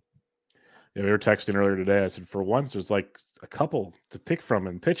with him. Yeah, we were texting earlier today. I said, for once, there's like a couple to pick from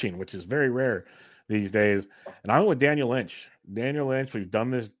in pitching, which is very rare these days. And I went with Daniel Lynch. Daniel Lynch, we've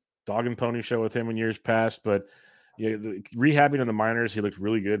done this dog and pony show with him in years past, but yeah, rehabbing in the minors, he looked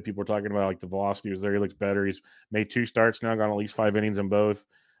really good. People were talking about like the velocity was there. He looks better. He's made 2 starts now, gone at least 5 innings in both,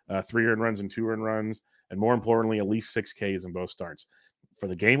 3 earned runs and 2 earned runs, and more importantly, at least 6 Ks in both starts. For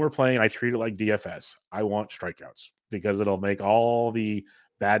the game we're playing, I treat it like DFS. I want strikeouts because it'll make all the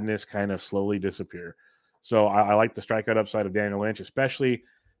badness kind of slowly disappear. So I like the strikeout upside of Daniel Lynch, especially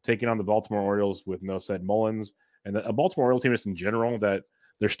taking on the Baltimore Orioles with no said Mullins. And a Baltimore Orioles team just in general, that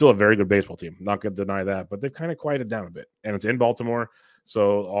they're still a very good baseball team. Not going to deny that, but they've kind of quieted down a bit. And it's in Baltimore,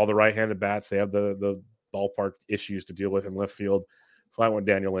 so all the right-handed bats, they have the ballpark issues to deal with in left field. So I went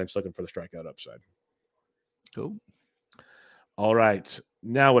Daniel Lynch looking for the strikeout upside. Cool. All right.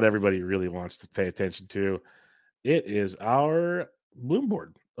 Now what everybody really wants to pay attention to, it is our Bloom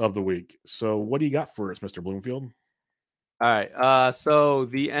board of the week. So what do you got for us, Mr. Bloomfield? All right. So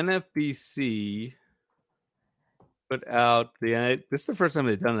the NFBC put out this is the first time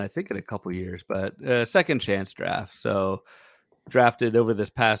they've done it, I think, in a couple of years, but second chance draft. So drafted over this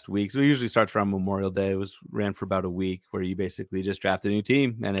past week. So it usually starts around Memorial Day. It ran for about a week, where you basically just draft a new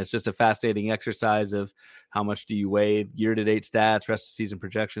team. And it's just a fascinating exercise of how much do you weigh, year-to-date stats, rest of season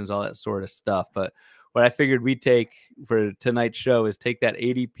projections, all that sort of stuff. But what I figured we'd take for tonight's show is take that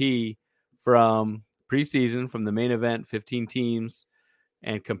ADP from preseason, from the main event, 15 teams,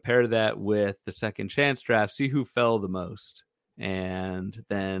 and compare that with the second chance draft, see who fell the most, and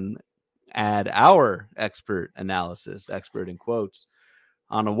then add our expert analysis, expert in quotes,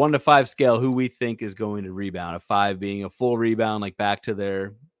 on a 1 to 5 scale, who we think is going to rebound. A 5 being a full rebound, like back to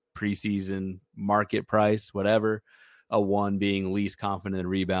their preseason market price, whatever. A 1 being least confident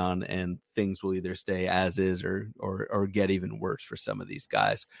rebound, and things will either stay as is or get even worse for some of these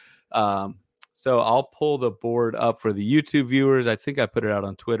guys. So I'll pull the board up for the YouTube viewers. I think I put it out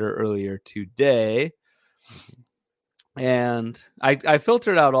on Twitter earlier today. And I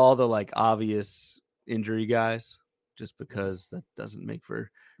filtered out all the like obvious injury guys, just because that doesn't make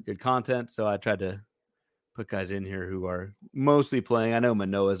for good content. So I tried to put guys in here who are mostly playing. I know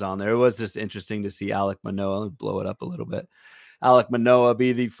Manoah's on there. It was just interesting to see Alek Manoah. Let me blow it up a little bit. Alek Manoah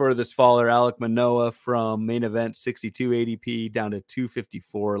be the furthest faller. Alek Manoah from main event 62 ADP down to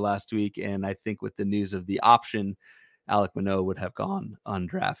 254 last week. And I think with the news of the option, Alek Manoah would have gone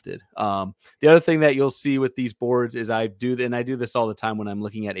undrafted. The other thing that you'll see with these boards is I do this all the time when I'm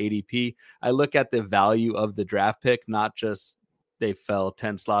looking at ADP. I look at the value of the draft pick, not just they fell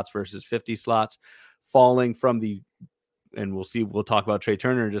 10 slots versus 50 slots, falling from and we'll talk about Trey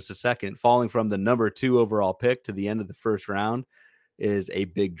Turner in just a second, falling from the number 2 overall pick to the end of the first round is a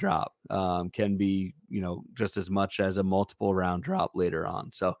big drop. Can be, just as much as a multiple round drop later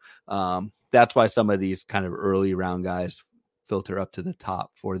on. So that's why some of these kind of early round guys filter up to the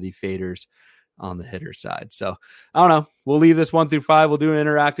top for the faders on the hitter side. So I don't know. We'll leave this 1 through 5. We'll do an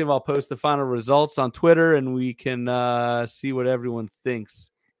interactive. I'll post the final results on Twitter, and we can see what everyone thinks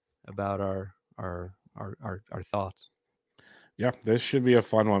about our thoughts. Yeah, this should be a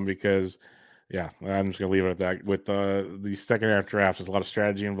fun one because, I'm just going to leave it at that. With the second half drafts, there's a lot of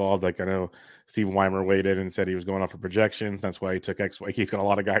strategy involved. Like I know Steve Weimer weighed in and said he was going off for projections. That's why he took XY. He's got a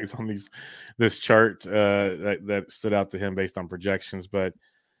lot of guys on this chart that stood out to him based on projections. But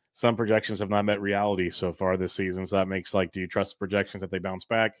some projections have not met reality so far this season. So that makes do you trust projections that they bounce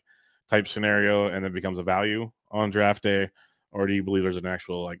back type scenario and then becomes a value on draft day? Or do you believe there's an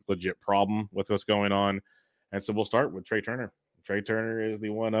actual legit problem with what's going on? And so we'll start with Trey Turner. Trey Turner is the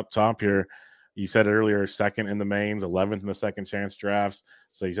one up top here. You said it earlier, second in the mains, 11th in the second chance drafts.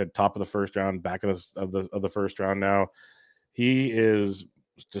 So you said top of the first round, back of the first round now. He is,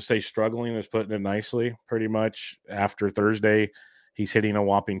 to say struggling, is putting it nicely. Pretty much after Thursday, he's hitting a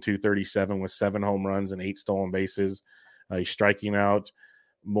whopping 237 with 7 home runs and 8 stolen bases. He's striking out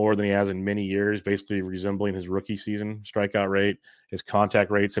more than he has in many years, basically resembling his rookie season strikeout rate. His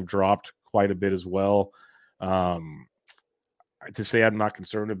contact rates have dropped quite a bit as well. To say I'm not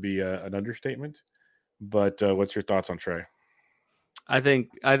concerned would be an understatement. But what's your thoughts on Trey? I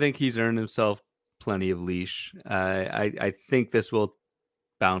think he's earned himself plenty of leash. I think this will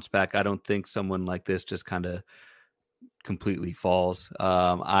bounce back. I don't think someone like this just kind of completely falls.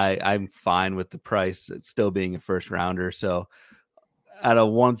 I'm fine with the price. It's still being a first rounder. So at a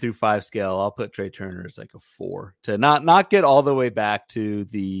 1 through 5 scale, I'll put Trey Turner as a 4 to not get all the way back to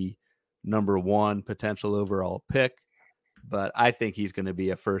the number 1 potential overall pick. But I think he's going to be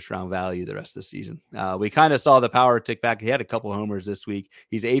a first round value the rest of the season. We kind of saw the power tick back. He had a couple homers this week.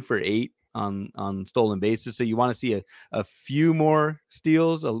 He's 8 for 8 on stolen bases. So you want to see a few more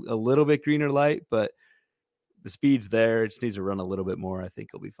steals, a little bit greener light, but the speed's there. It just needs to run a little bit more. I think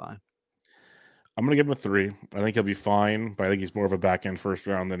he'll be fine. I'm going to give him a 3. I think he'll be fine, but I think he's more of a back end first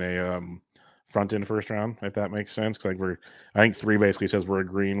round than a front end first round, if that makes sense. Because I think 3 basically says we're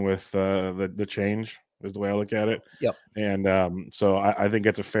agreeing with the change. Is the way I look at it. Yep. And so I think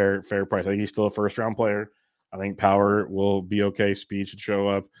it's a fair price. I think he's still a first round player. I think power will be okay. Speed should show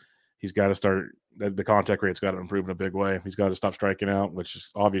up. He's got to start The contact rate's got to improve in a big way. He's got to stop striking out, which is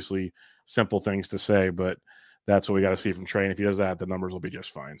obviously simple things to say, but that's what we got to see from Trey. And if he does that, the numbers will be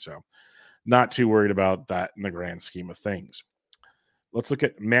just fine. So not too worried about that in the grand scheme of things. Let's look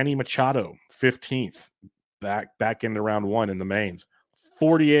at Manny Machado, 15th, back into round 1 in the mains.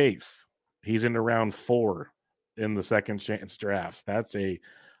 48th, he's into round 4 in the second chance drafts. That's a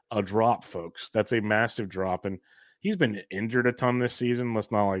drop, folks. That's a massive drop. And he's been injured a ton this season.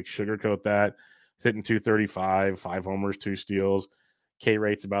 Let's not sugarcoat that. He's hitting 235, 5 homers, 2 steals. K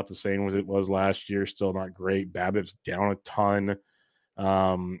rate's about the same as it was last year. Still not great. BABIP's down a ton.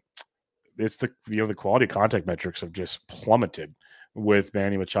 It's the quality contact metrics have just plummeted with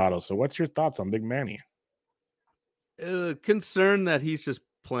Manny Machado. So what's your thoughts on Big Manny? Concern that he's just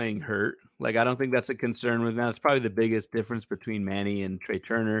playing hurt. I don't think that's a concern with him. That's probably the biggest difference between Manny and Trey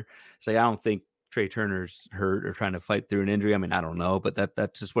Turner. It's I don't think Trey Turner's hurt or trying to fight through an injury. I mean, I don't know, but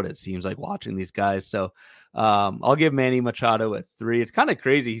that's just what it seems like watching these guys. So I'll give Manny Machado a 3. It's kind of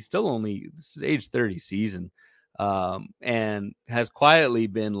crazy. He's still this is age 30 season, and has quietly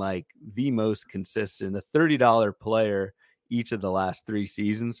been the most consistent, a $30 player each of the last 3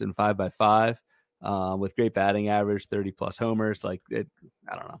 seasons in 5x5, with great batting average, 30 plus homers. I don't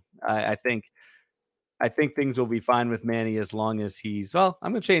know. I think things will be fine with Manny as long as he's, I'm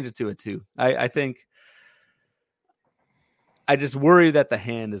going to change it to a 2. I just worry that the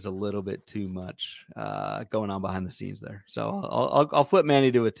hand is a little bit too much going on behind the scenes there. So I'll flip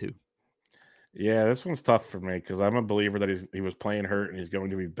Manny to a 2. Yeah, this one's tough for me because I'm a believer that he was playing hurt and he's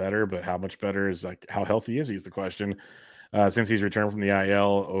going to be better, but how much better is how healthy is he is the question. Since he's returned from the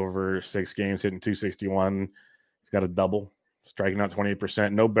IL over 6 games, hitting 261, he's got a double, striking out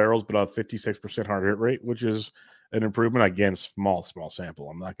 28%, no barrels, but a 56% hard hit rate, which is an improvement. Again, small sample.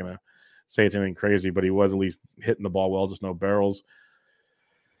 I'm not going to say it's anything crazy, but he was at least hitting the ball well, just no barrels.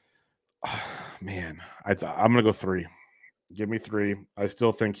 Man, I'm going to go 3. Give me 3. I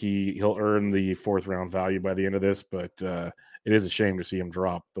still think he'll earn the 4th round value by the end of this, but it is a shame to see him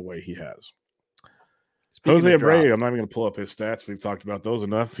drop the way he has. Jose Abreu, I'm not even going to pull up his stats. We've talked about those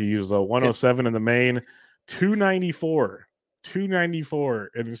enough. He's a 107 in the main, 294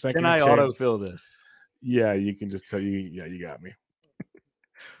 in the second. Can I autofill this? Yeah, you can just tell you. Yeah, you got me.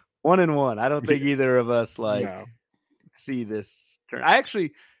 1-1. I don't think either of us see this turn.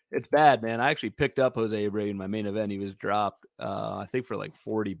 It's bad, man. I actually picked up Jose Abreu in my main event. He was dropped, I think, for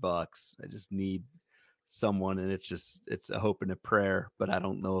 $40. I just need someone, and it's a hope and a prayer, but I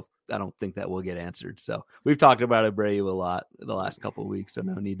don't think that will get answered. So we've talked about Abreu a lot the last couple of weeks, so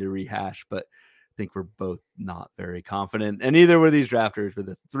no need to rehash, but I think we're both not very confident, and neither were these drafters with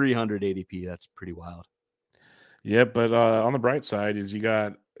a 300 ADP. That's pretty wild. Yeah, but on the bright side is you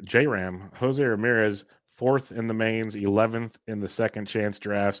got J-Ram, Jose Ramirez, 4th in the mains, 11th in the second chance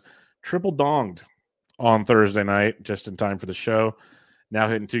drafts, triple donged on Thursday night, just in time for the show. Now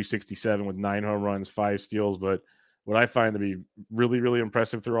hitting 267 with 9 home runs, 5 steals. But what I find to be really, really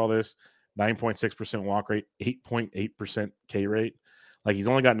impressive through all this, 9.6% walk rate, 8.8% K rate. He's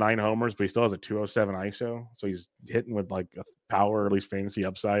only got 9 homers, but he still has a 207 ISO. So he's hitting with a power, or at least fantasy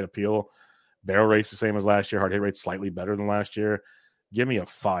upside appeal. Barrel rate's the same as last year. Hard hit rate's slightly better than last year. Give me a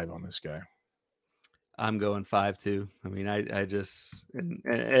 5 on this guy. I'm going 5 too. I mean, I just, and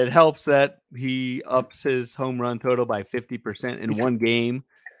it helps that he ups his home run total by 50% in one game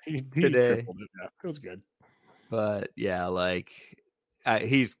today. Yeah, it was good. But yeah,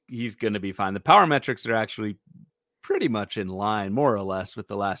 he's going to be fine. The power metrics are actually pretty much in line, more or less, with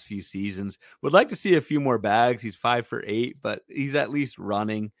the last few seasons. Would like to see a few more bags. He's 5 for 8, but he's at least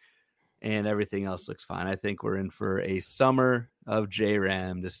running, and everything else looks fine. I think we're in for a summer of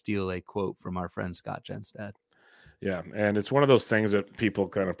J-Ram, to steal a quote from our friend Scott Genstad. Yeah, and it's one of those things that people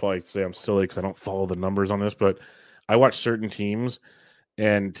kind of probably say I'm silly because I don't follow the numbers on this, but I watch certain teams,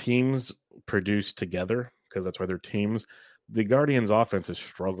 and teams produce together because that's why they're teams. The Guardians' offense has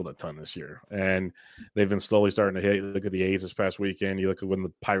struggled a ton this year, and they've been slowly starting to hit. Look at the A's this past weekend. You look at when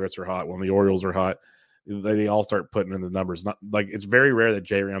the Pirates are hot, when the Orioles are hot. They all start putting in the numbers. Not it's very rare that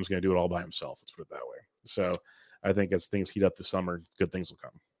J-Ram's going to do it all by himself. Let's put it that way. So I think as things heat up this summer, good things will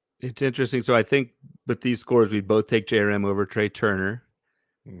come. It's interesting. So I think with these scores, we both take J-Ram over Trey Turner.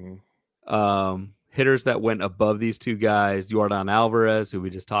 Mm-hmm. Hitters that went above these two guys: Yordan Alvarez, who we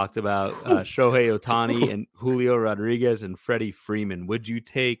just talked about, Shohei Ohtani, and Julio Rodriguez and Freddie Freeman. Would you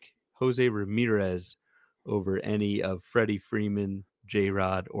take Jose Ramirez over any of Freddie Freeman,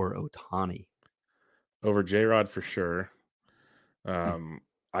 J-Rod, or Ohtani? Over J-Rod for sure. I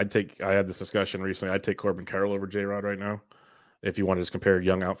had this discussion recently. I'd take Corbin Carroll over J-Rod right now if you want to just compare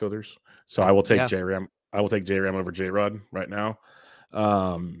young outfielders. So I will take J-Ram. I will take J-Ram over J-Rod right now.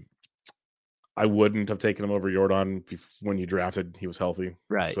 I wouldn't have taken him over Jordan when you drafted. He was healthy.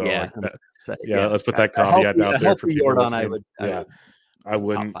 Right. So Yeah. Let's put that caveat out there for people Jordan, listening. I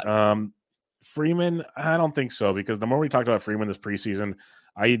wouldn't. Freeman, I don't think so, because the more we talked about Freeman this preseason,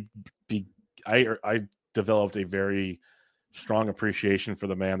 I developed a very strong appreciation for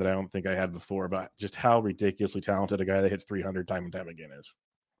the man that I don't think I had before, about just how ridiculously talented a guy that hits 300 time and time again is.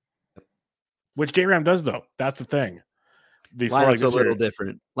 Which J-Ram does, though. That's the thing. Lineup's a little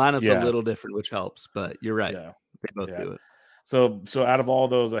different. Lineup's a little different, which helps, but you're right. Yeah. They both do it. So out of all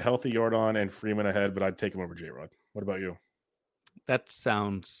those, a healthy Jordan and Freeman ahead, but I'd take him over J-Rod. What about you? That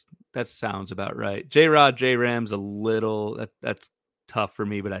sounds about right. J-Rod, J-Ram's a little that's tough for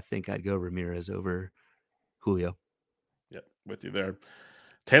me, but I think I'd go Ramirez over Julio. Yep, with you there.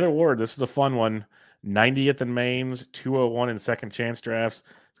 Taylor Ward, this is a fun one. 90th in mains, 201 in second chance drafts.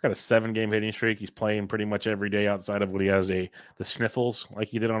 He's got a 7-game hitting streak. He's playing pretty much every day outside of when he has the sniffles like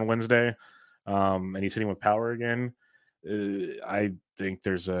he did on Wednesday. And he's hitting with power again. I think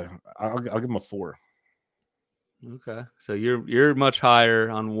I'll give him a 4. Okay, so you're much higher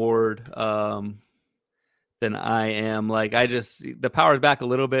on Ward than I am. Like, the power's back a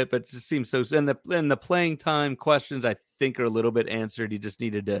little bit, but it just seems so. And the playing time questions I think are a little bit answered. He just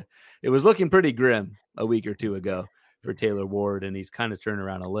needed to. It was looking pretty grim a week or two ago for Taylor Ward, and he's kind of turned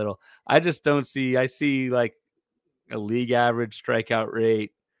around a little. I just don't see. I see like a league average strikeout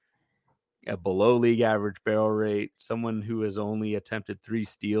rate, a below league average barrel rate, someone who has only attempted 3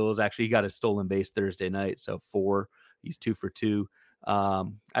 steals. Actually, he got a stolen base Thursday night, so 4. He's 2 for 2. I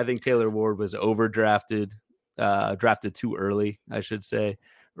think Taylor Ward was overdrafted, drafted too early, I should say,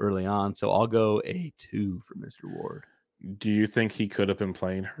 early on. So I'll go a 2 for Mr. Ward. Do you think he could have been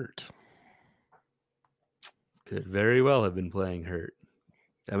playing hurt? Could very well have been playing hurt.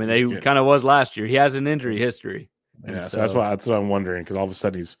 I mean, they kind of was last year. He has an injury history. Yeah, so that's what I'm wondering, because all of a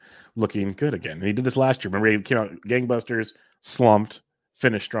sudden he's looking good again. And he did this last year. Remember, he came out gangbusters, slumped,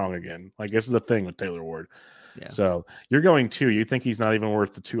 finished strong again. Like, this is the thing with Taylor Ward. Yeah. So you're going 2. You think he's not even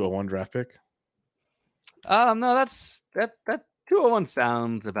worth the 201 draft pick? No, that 201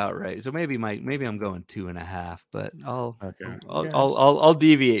 sounds about right. So maybe I'm going 2.5, but I'll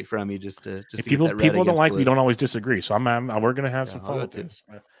deviate from you just to people don't like blue. We don't always disagree. So we're gonna have some fun with this.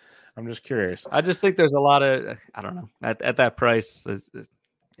 I'm just curious. I just think there's a lot of, I don't know, at that price.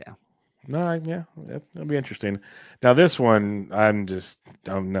 Yeah. No, yeah, that'll be interesting. Now, this one, I'm just,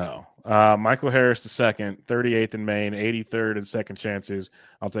 no. Michael Harris II, 38th in Maine, 83rd in second chances.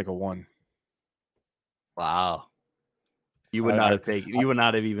 I'll take a 1. Wow. You would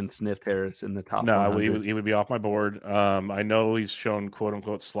not have even sniffed Harris in the top. No, he would be off my board. I know he's shown quote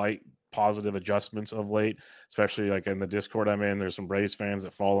unquote slight positive adjustments of late, especially like in the Discord I'm in. There's some Braves fans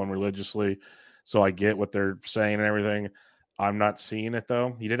that follow him religiously, so I get what they're saying and everything. I'm not seeing it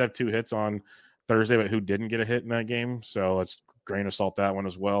though. He did have 2 hits on Thursday, but who didn't get a hit in that game? So let's grain of salt that one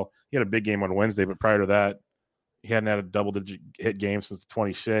as well. He had a big game on Wednesday, but prior to that, he hadn't had a double-digit hit game since the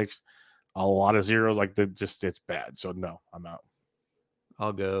 26th. A lot of zeros, like it's bad. So no, I'm out.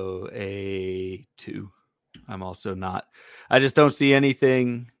 I'll go a 2. I'm also not. I just don't see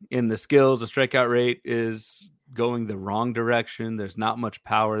anything in the skills. The strikeout rate is going the wrong direction. There's not much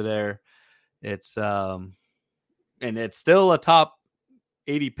power there. It's and it's still a top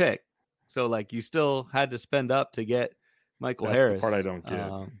 80 pick. So like you still had to spend up to get Michael Harris. The part I don't get.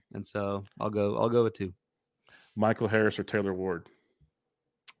 And so I'll go with 2. Michael Harris or Taylor Ward?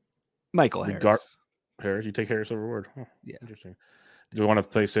 Michael Harris. Harris, you take Harris over Ward. Oh, yeah, interesting. Do we want to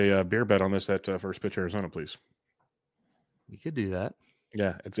place a beer bet on this at First Pitch Arizona, please? We could do that.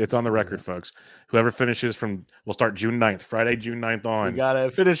 Yeah, it's on the record, folks. Whoever finishes we'll start June 9th, Friday, June 9th on. We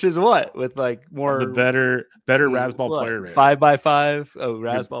gotta finishes what with like more the better Razzball player rating. 5x5. Oh,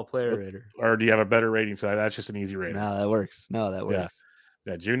 Razzball player rater. Or do you have a better rating side? That's just an easy rating. No, that works.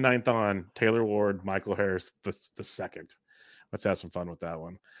 Yeah, June 9th on. Taylor Ward, Michael Harris, the second. Let's have some fun with that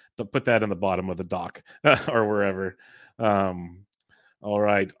one. But put that in the bottom of the dock or wherever. All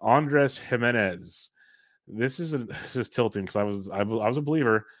right, Andres Jimenez. This is tilting because I was a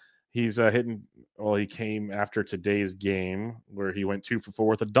believer. He's hitting. Well, he came after today's game where he went 2 for 4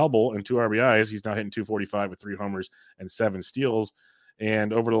 with a double and 2 RBIs. He's now hitting 245 with 3 homers and 7 steals.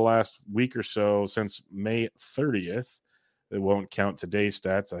 And over the last week or so, since May 30th, it won't count today's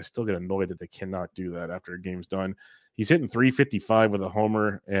stats. I still get annoyed that they cannot do that after a game's done. He's hitting 355 with a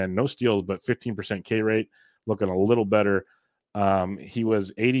homer and no steals, but 15% K rate, looking a little better. He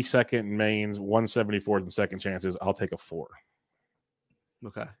was 82nd in mains, 174th in second chances. I'll take a 4.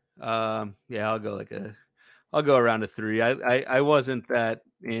 Okay. Yeah, I'll go around a 3. I wasn't that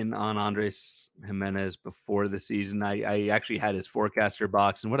in on Andres Jimenez before the season. I actually had his forecaster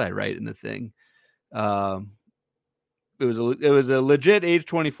box, and what I write in the thing It was a legit age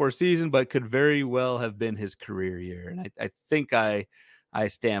 24 season, but could very well have been his career year. And I think I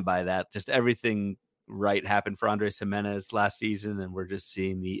stand by that. Just everything right happened for Andres Gimenez last season, and we're just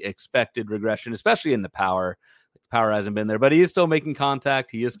seeing the expected regression, especially in the power. The power hasn't been there, but he is still making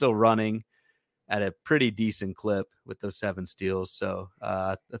contact. He is still running at a pretty decent clip with those 7 steals. So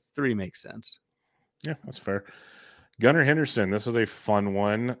a 3 makes sense. Yeah, that's fair. Gunnar Henderson, this is a fun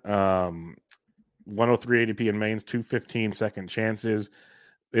one. 103 ADP in mains, 215 second chances.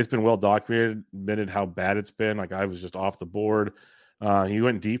 It's been well documented how bad it's been. Like, I was just off the board. He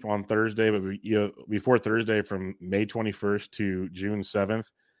went deep on Thursday, but before Thursday, from May 21st to June 7th,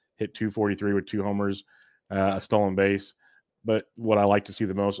 hit 243 with 2 homers, a stolen base. But what I like to see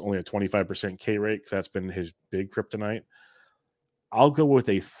the most, only a 25% K rate, because that's been his big kryptonite. I'll go with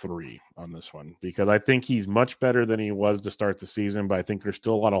a 3 on this one, because I think he's much better than he was to start the season, but I think there's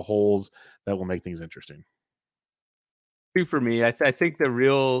still a lot of holes that will make things interesting. 2 for me. I think the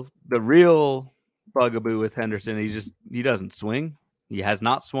real bugaboo with Henderson, he doesn't swing. He has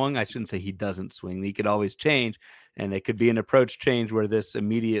not swung. I shouldn't say he doesn't swing. He could always change, and it could be an approach change where this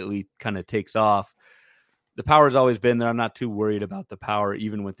immediately kind of takes off. The power's always been there. I'm not too worried about the power,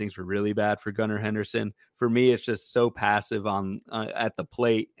 even when things were really bad for Gunnar Henderson. For me, it's just so passive on at the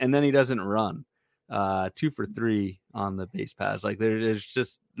plate, and then he doesn't run. 2 for 3 on the base pass. Like, there's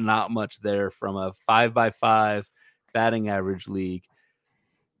just not much there from a 5x5 batting average league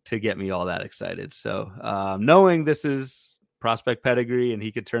to get me all that excited. So knowing this is prospect pedigree and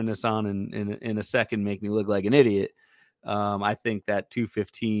he could turn this on in a second, make me look like an idiot. I think that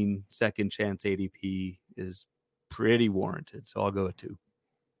 215 second chance ADP is pretty warranted. So I'll go with 2.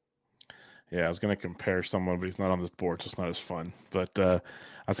 Yeah, I was going to compare someone, but he's not on this board, so it's not as fun. But I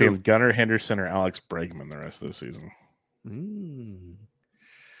was thinking Gunnar Henderson or Alex Bregman the rest of the season.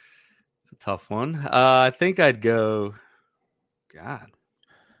 It's a tough one. I think I'd go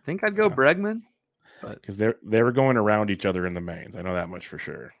Bregman. Because they were going around each other in the mains. I know that much for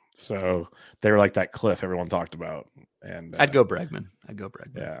sure. So they were like that cliff everyone talked about. And I'd go Bregman.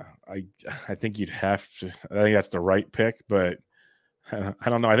 Yeah, I think you'd have to. I think that's the right pick, but I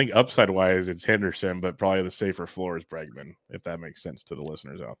don't know. I think upside wise, it's Henderson, but probably the safer floor is Bregman, if that makes sense to the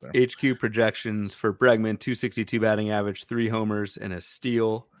listeners out there. HQ projections for Bregman: 262 batting average, 3 homers and a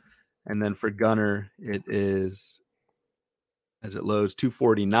steal, and then for Gunnar, it is, as it loads,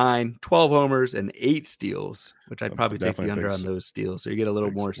 249, 12 homers and 8 steals, which I'd probably take the under on those steals. So you get a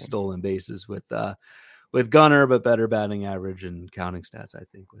little more stolen bases with Gunnar, but better batting average and counting stats, I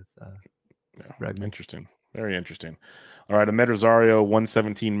think, with Bregman. Interesting. Very interesting. All right, Ahmed Rosario,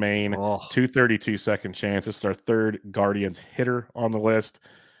 117 main, 232 second chance. This is our 3rd Guardians hitter on the list.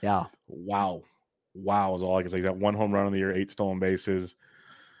 Yeah. Wow is all I can say. He's got 1 home run in the year, 8 stolen bases.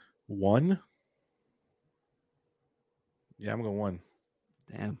 1? Yeah, I'm going 1.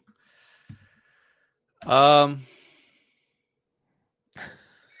 Damn.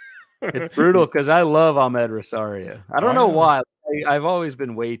 It's brutal because I love Ahmed Rosario. I don't know why. I've always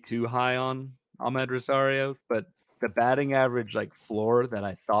been way too high on Ahmed Rosario, but the batting average floor that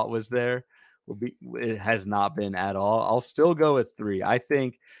I thought was there it has not been at all. I'll still go with 3. I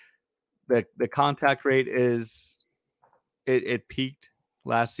think the contact rate is it peaked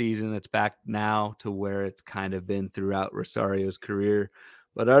last season. It's back now to where it's kind of been throughout Rosario's career.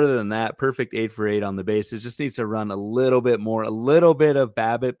 But other than that, perfect 8 for 8 on the bases. Just needs to run a little bit more, a little bit of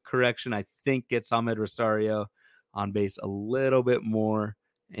BABIP correction. I think gets Ahmed Rosario on base a little bit more,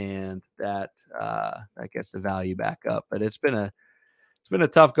 and that gets the value back up. But it's been a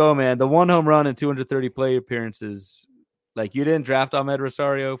tough go, man. The 1 home run and 230 plate appearances. Like, you didn't draft Ahmed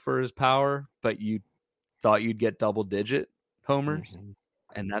Rosario for his power, but you thought you'd get double-digit homers,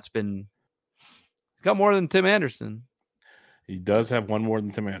 and that's been got more than Tim Anderson. He does have 1 more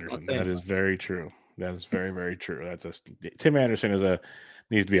than Tim Anderson. That is very true. That is very, very true. Tim Anderson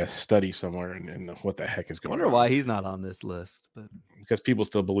needs to be a study somewhere, and what the heck is going on. I wonder why he's not on this list, but because people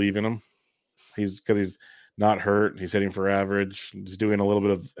still believe in him. He's not hurt. He's hitting for average. He's doing a little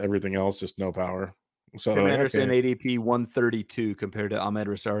bit of everything else, just no power. So Tim Anderson ADP 132 compared to Ahmed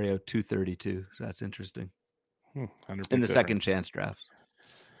Rosario 232. So that's interesting. In the second chance drafts.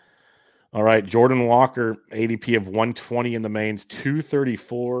 All right, Jordan Walker, ADP of 120 in the mains,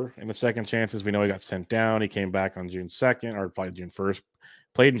 234 in the second chances. We know he got sent down. He came back on June 2nd, or probably June 1st,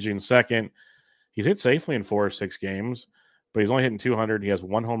 played in June 2nd. He's hit safely in 4 or 6 games, but he's only hitting 200. He has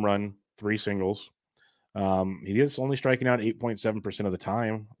 1 home run, 3 singles. He is only striking out 8.7% of the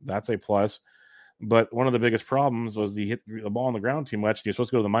time. That's a plus. But one of the biggest problems was he hit the ball on the ground too much. He's supposed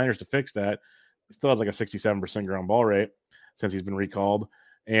to go to the minors to fix that. He still has like a 67% ground ball rate since he's been recalled.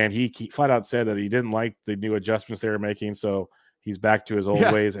 And he flat out said that he didn't like the new adjustments they were making, so he's back to his old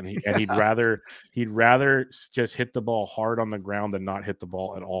ways, and he'd rather just hit the ball hard on the ground than not hit the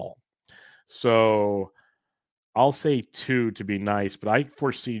ball at all. So I'll say 2 to be nice, but I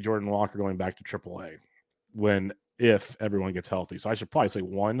foresee Jordan Walker going back to AAA if everyone gets healthy. So I should probably say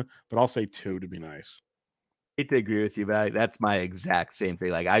 1, but I'll say 2 to be nice. I hate to agree with you, but that's my exact same thing.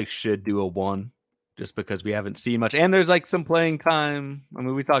 Like I should do a 1 just because we haven't seen much. And there's like some playing time. I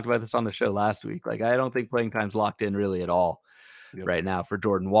mean, we talked about this on the show last week. Like I don't think playing time's locked in really at all right now for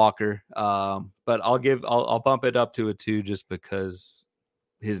Jordan Walker. But I'll bump it up to a 2 just because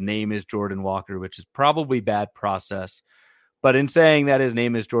his name is Jordan Walker, which is probably bad process. But in saying that his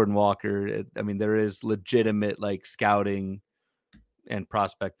name is Jordan Walker, there is legitimate like scouting and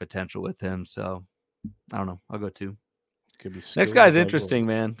prospect potential with him. So I don't know. I'll go 2. Next guy's interesting,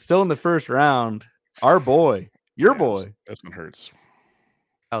 man. Still in the first round. Our boy, your boy. This one hurts.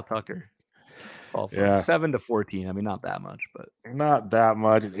 Kyle Tucker. 7 to 14. I mean, not that much, but not that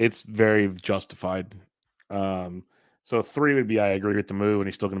much. It's very justified. So 3 would be I agree with the move, and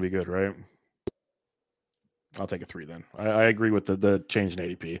he's still going to be good, right? I'll take a 3 then. I agree with the change in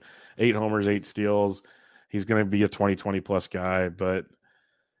ADP. 8 homers, 8 steals. He's going to be a 20 plus guy, but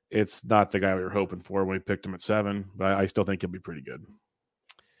it's not the guy we were hoping for when we picked him at 7. But I still think he'll be pretty good.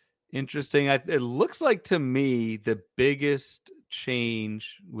 Interesting. It looks like to me the biggest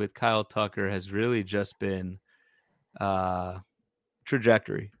change with Kyle Tucker has really just been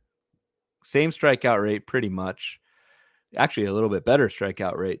trajectory. Same strikeout rate pretty much. Actually a little bit better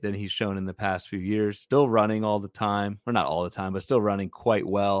strikeout rate than he's shown in the past few years. Still running all the time. Or not all the time, but still running quite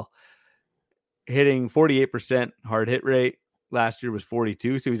well. Hitting 48% hard hit rate. Last year was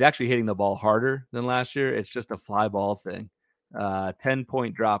 42. So he's actually hitting the ball harder than last year. It's just a fly ball thing.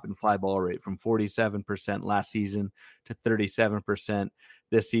 10-point drop in fly ball rate from 47% last season to 37%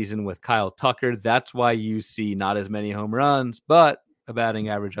 this season with Kyle Tucker. That's why you see not as many home runs, but a batting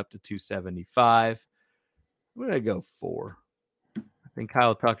average up to 275. I'm going to go 4. I think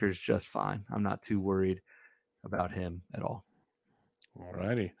Kyle Tucker's just fine. I'm not too worried about him at all. All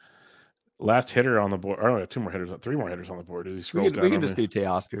righty. Last hitter on the board. Oh, 3 more hitters on the board. Is he scrolls down? We can just do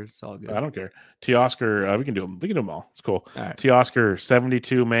Teoscar. It's all good. I don't care. Teoscar, we can do them. We can do them all. It's cool. All right. Teoscar,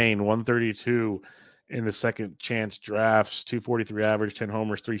 72 main, 132 in the second chance drafts, 243 average, 10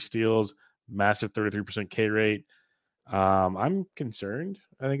 homers, 3 steals, massive 33% K rate. I'm concerned,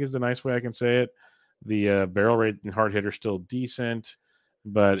 I think is the nice way I can say it. The barrel rate and hard hitter still decent,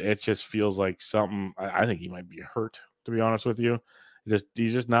 but it just feels like something. I think he might be hurt, to be honest with you.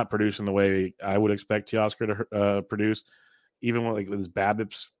 He's just not producing the way I would expect Teoscar to produce. Even with his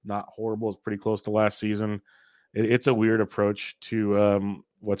BABIP's not horrible. It's pretty close to last season. It's a weird approach to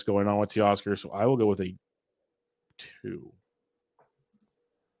what's going on with Teoscar. So I will go with a 2.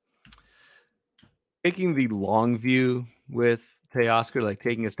 Taking the long view with Teoscar, like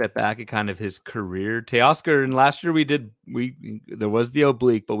taking a step back at kind of his career. Teoscar, and last year there was the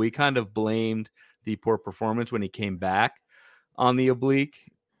oblique, but we kind of blamed the poor performance when he came back on the oblique.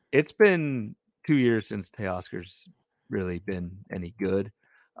 It's been 2 years since Teoscar's really been any good.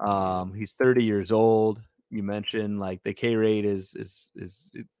 He's 30 years old. You mentioned like the K rate is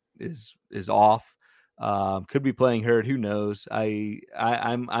off. Could be playing hurt. Who knows?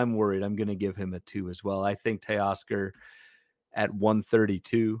 I'm worried. I'm going to give him a 2 as well. I think Teoscar at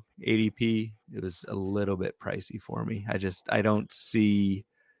 132 ADP, it was a little bit pricey for me. I don't see.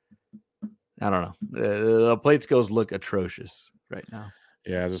 I don't know. The plate skills look atrocious right now.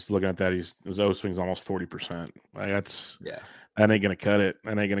 Yeah, just looking at that, his O swing's almost 40%. Like that ain't gonna cut it.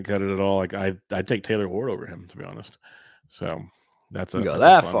 That ain't gonna cut it at all. Like I'd take Taylor Ward over him, to be honest. So that's go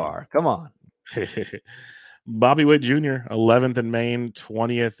that far. Come on. Bobby Witt Jr., 11th in Maine,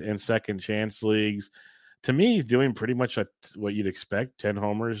 20th in second chance leagues. To me, he's doing pretty much what you'd expect. 10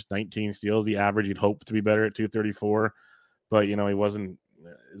 homers, 19 steals. The average you'd hope to be better at 234. But, he wasn't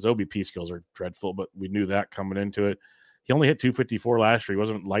 – his OBP skills are dreadful, but we knew that coming into it. He only hit 254 last year. He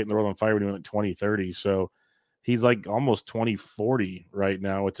wasn't lighting the world on fire when he went 20-30. So he's like almost 20-40 right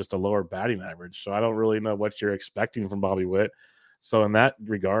now with just a lower batting average. So I don't really know what you're expecting from Bobby Witt. So in that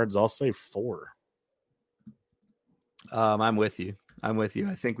regards, I'll say 4. I'm with you.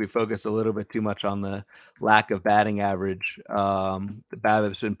 I think we focus a little bit too much on the lack of batting average. The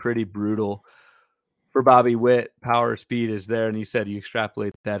BABIP's been pretty brutal for Bobby Witt. Power, speed is there. And you said you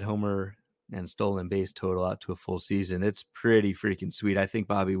extrapolate that homer and stolen base total out to a full season. It's pretty freaking sweet. I think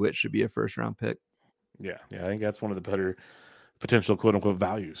Bobby Witt should be a first-round pick. Yeah, I think that's one of the better potential quote-unquote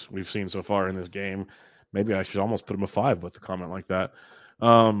values we've seen so far in this game. Maybe I should almost put him a 5 with a comment like that.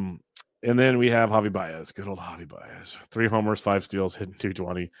 And then we have Javi Baez, good old Javi Baez. 3 homers, 5 steals, hitting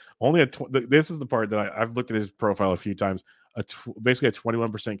 220. Only this is the part that I've looked at his profile a few times. Basically a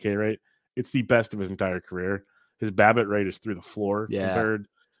 21% K rate. It's the best of his entire career. His BABIP rate is through the floor compared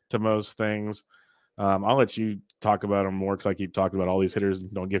to most things. I'll let you talk about him more because I keep talking about all these hitters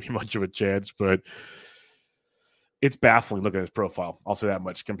and don't give you much of a chance. But it's baffling looking at his profile. I'll say that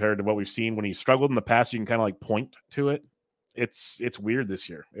much compared to what we've seen when he struggled in the past. You can kind of like point to it. It's weird this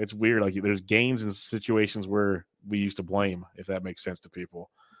year. It's weird. Like there's gains in situations where we used to blame, if that makes sense to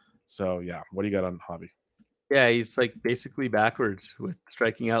people. So yeah, what do you got on Javi? Yeah, he's like basically backwards with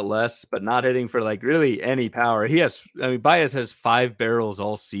striking out less, but not hitting for like really any power. Baez has 5 barrels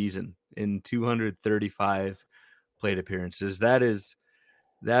all season in 235 plate appearances. That is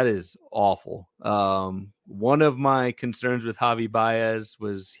awful. One of my concerns with Javi Baez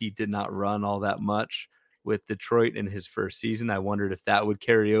was he did not run all that much with Detroit in his first season. I wondered if that would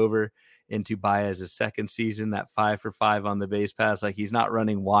carry over into Baez's second season, that 5 for 5 on the base pass. Like he's not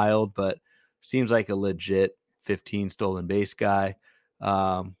running wild, but seems like a legit 15 stolen base guy.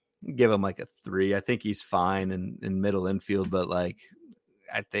 Give him like a 3. I think he's fine in middle infield, but like,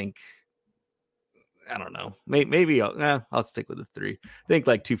 I don't know. Maybe I'll stick with a 3. I think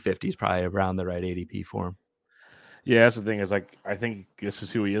like 250 is probably around the right ADP for him. Yeah, that's the thing is like I think this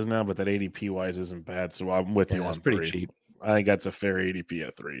is who he is now, but that ADP wise isn't bad. So I'm with you on 3. Pretty cheap. I think that's a fair ADP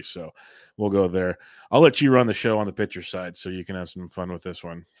at 3. So we'll go there. I'll let you run the show on the pitcher side so you can have some fun with this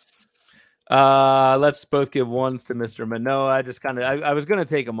one. Let's both give ones to Mr. Manoah. I was going to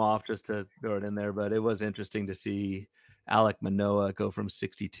take him off just to throw it in there, but it was interesting to see Alek Manoah go from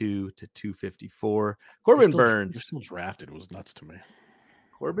 62 to 254. Corbin Burns. Still drafted. It was nuts to me.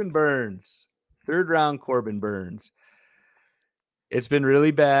 Corbin Burns. 3rd round Corbin Burns. It's been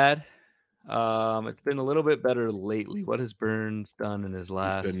really bad. It's been a little bit better lately. What has Burns done in his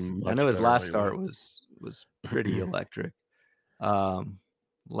last? I know his last start was pretty electric.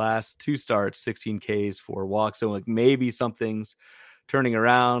 Last 2 starts, 16 Ks, 4 walks. So like maybe something's turning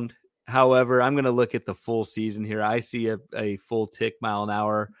around. However, I'm going to look at the full season here. I see a full tick mile an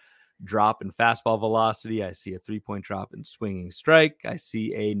hour drop in fastball velocity. I see a 3-point drop in swinging strike. I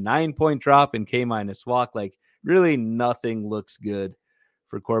see a 9-point drop in K- walk. Like really nothing looks good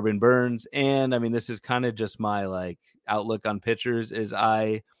for Corbin Burns. And I mean, this is kind of just my like outlook on pitchers is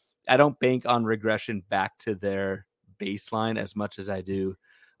I don't bank on regression back to their baseline as much as I do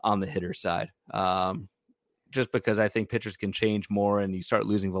on the hitter side. Just because I think pitchers can change more and you start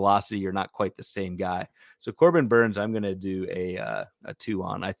losing velocity, you're not quite the same guy. So Corbin Burns, I'm going to do a 2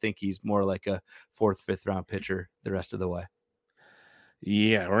 on. I think he's more like a 4th, 5th round pitcher the rest of the way.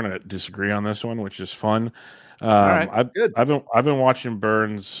 Yeah, we're going to disagree on this one, which is fun. All right, good. I've been watching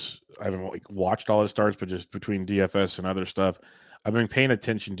Burns. I haven't like watched all his starts, but just between DFS and other stuff, I've been paying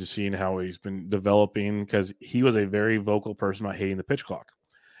attention to seeing how he's been developing because he was a very vocal person about hating the pitch clock.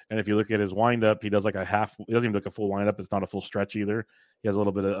 And if you look at his windup, he does like he doesn't even look a full windup. It's not a full stretch either. He has a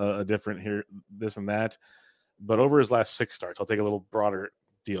little bit of a different here, this and that. But over his last 6 starts, I'll take a little broader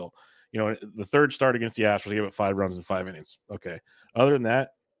deal. You know, the 3rd start against the Astros, he gave up 5 runs in 5 innings. Okay. Other than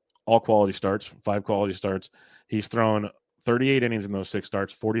that, all quality starts, 5 quality starts. He's thrown 38 innings in those 6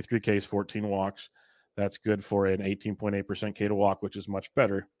 starts, 43 Ks, 14 walks. That's good for an 18.8% K to walk, which is much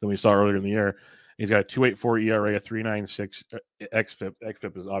better than we saw earlier in the year. He's got a 2.84 ERA, a 3.96 xFIP.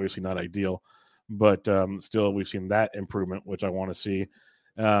 xFIP is obviously not ideal, but still we've seen that improvement, which I want to see.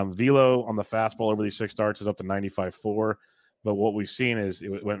 Velo on the fastball over these 6 starts is up to 95.4, but what we've seen is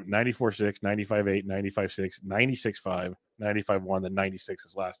it went 94.6, 95.8, 95.6, 96.5, 95.1, then 96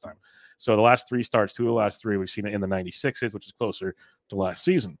 is last time. So the last 3 starts, 2 of the last 3, we've seen it in the 96s, which is closer to last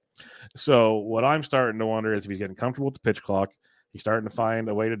season. So what I'm starting to wonder is if he's getting comfortable with the pitch clock, he's starting to find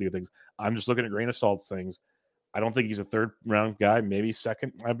a way to do things. I'm just looking at grain of salt things. I don't think he's a 3rd round guy, maybe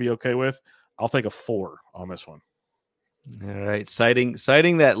 2nd I'd be okay with. I'll take a 4 on this one. All right. Citing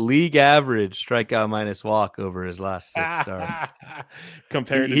that league average strikeout minus walk over his last 6 starts.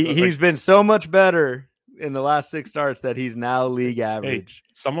 He's been so much better in the last 6 starts that he's now league average.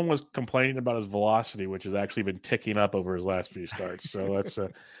 Hey, someone was complaining about his velocity, which has actually been ticking up over his last few starts. So that's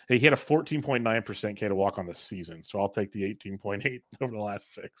he had a 14.9% K to walk on the season. So I'll take the 18.8 over the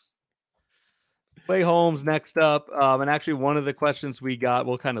last 6. Clay Holmes next up. And actually one of the questions we got,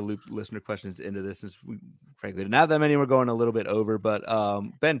 we'll kind of loop listener questions into this since we frankly didn't have that many. We're going a little bit over, but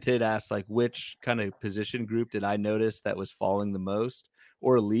Ben Tidd asked like which kind of position group did I notice that was falling the most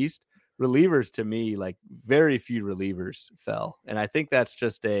or least? Relievers to me, like very few relievers fell. And I think that's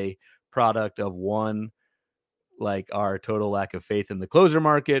just a product of 1, like our total lack of faith in the closer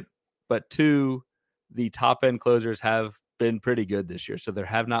market, but 2, the top end closers have been pretty good this year. So there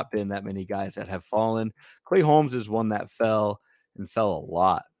have not been that many guys that have fallen. Clay Holmes is one that fell a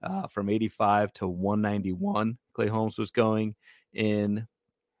lot from 85 to 191. Clay Holmes was going in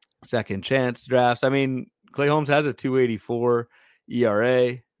second chance drafts. I mean, Clay Holmes has a 2.84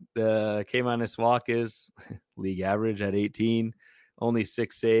 ERA. The K- walk is league average at 18, only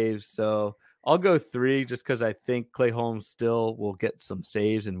 6 saves. So I'll go 3 just because I think Clay Holmes still will get some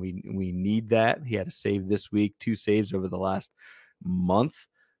saves, and we need that. He had a save this week, 2 saves over the last month.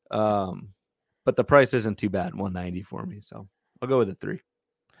 But the price isn't too bad, 190 for me. So I'll go with a 3.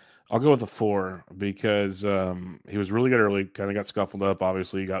 I'll go with a 4 because he was really good early. Kind of got scuffled up.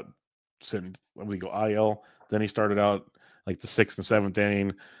 Obviously, he got sent. We go IL. Then he started out like the 6th and 7th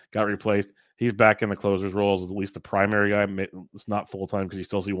inning, got replaced. He's back in the closer's roles, at least the primary guy. It's not full time because you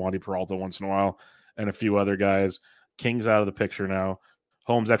still see Wandy Peralta once in a while and a few other guys. King's out of the picture now.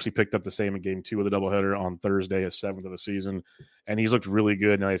 Holmes actually picked up the same in game 2 of the doubleheader on Thursday, his 7th of the season, and he's looked really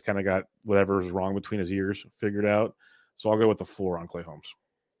good. Now he's kind of got whatever is wrong between his ears figured out. So I'll go with the 4 on Clay Holmes.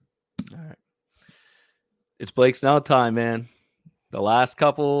 All right. It's Blake Snell time, man. The last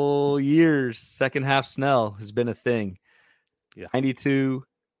couple years, second half Snell has been a thing. Yeah. 92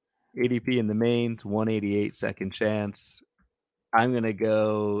 ADP in the mains, 188 second chance. I'm going to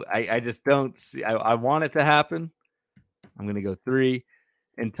go. I just don't see. I want it to happen. I'm going to go 3.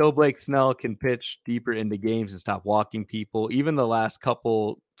 Until Blake Snell can pitch deeper into games and stop walking people. Even the last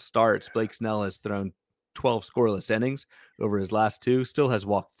couple starts, Blake Snell has thrown 12 scoreless innings over his last 2, still has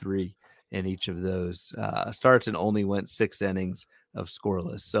walked 3 in each of those starts and only went 6 innings of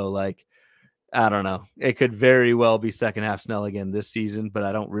scoreless. So, like, I don't know. It could very well be second half Snell again this season, but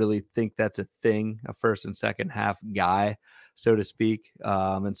I don't really think that's a thing, a first and second half guy, so to speak.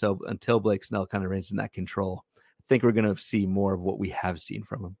 And so until Blake Snell kind of reigns in that control, I think we're going to see more of what we have seen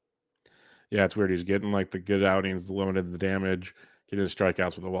from him. Yeah, it's weird. He's getting like the good outings, limited the damage. Getting his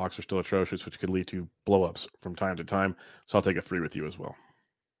strikeouts with the walks are still atrocious, which could lead to blowups from time to time. So I'll take a 3 with you as well.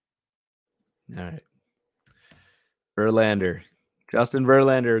 All right. Verlander. Justin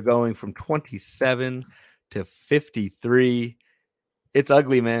Verlander going from 27 to 53. It's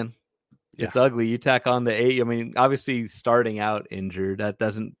ugly, man. Yeah. It's ugly. You tack on the 8. I mean, obviously starting out injured, that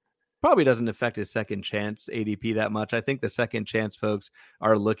probably doesn't affect his second chance ADP that much. I think the second chance folks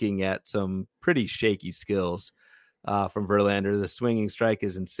are looking at some pretty shaky skills from Verlander. The swinging strike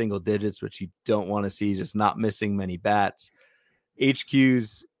is in single digits, which you don't want to see, just not missing many bats.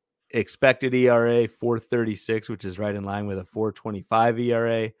 HQ's expected ERA 4.36, which is right in line with a 4.25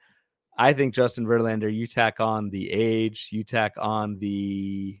 ERA. I think Justin Verlander, you tack on the age, you tack on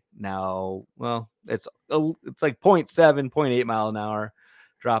the now, well, it's like 0.7, 0.8 mile an hour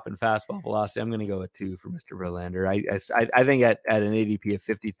drop in fastball velocity. I'm going to go with 2 for Mr. Verlander. I think at an ADP of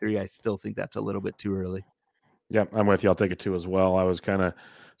 53, I still think that's a little bit too early. Yeah, I'm with you. I'll take it 2 as well. I was kind of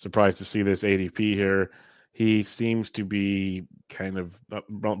surprised to see this ADP here. He seems to be kind of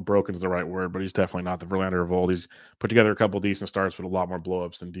broken is the right word, but he's definitely not the Verlander of old. He's put together a couple of decent starts with a lot more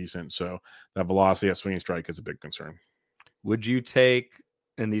blowups than decent. So that velocity, that swinging strike is a big concern. Would you take,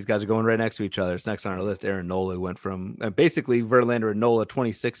 and these guys are going right next to each other. It's next on our list. Aaron Nola went from basically Verlander and Nola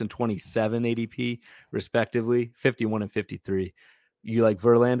 26 and 27 ADP respectively, 51 and 53. You like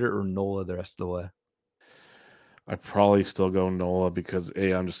Verlander or Nola the rest of the way? I probably still go Nola because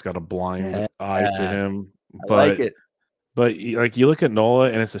I'm just got a blind eye to him. But, I like it. But like you look at Nola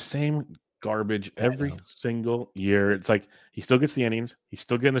and it's the same garbage every single year. It's like he still gets the innings. He's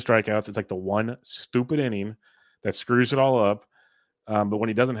still getting the strikeouts. It's like the one stupid inning that screws it all up. But when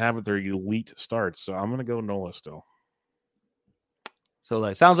he doesn't have it, they're elite starts. So I'm going to go Nola still. So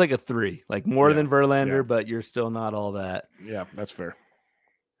like sounds like a 3, like more than Verlander, but you're still not all that. Yeah, that's fair.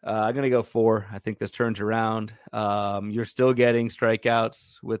 I'm going to go 4. I think this turns around. You're still getting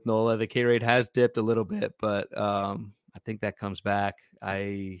strikeouts with Nola. The K rate has dipped a little bit, but I think that comes back.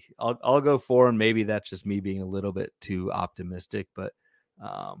 I'll go 4, and maybe that's just me being a little bit too optimistic, but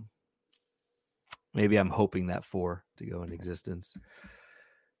maybe I'm hoping that 4 to go in existence.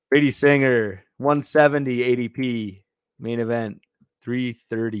 Brady Singer, 170 ADP, main event,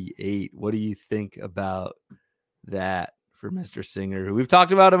 338. What do you think about that for Mr. Singer, who we've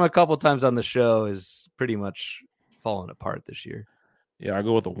talked about him a couple times on the show, is pretty much falling apart this year? Yeah, I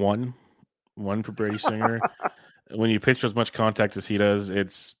go with a 1 for Brady Singer. When you pitch as much contact as he does,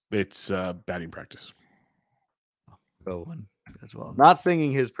 it's batting practice. Go 1 as well. Not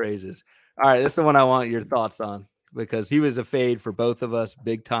singing his praises. All right, this is the one I want your thoughts on because he was a fade for both of us,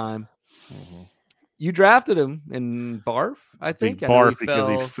 big time. Mm-hmm. You drafted him in Barf, I think. Barf because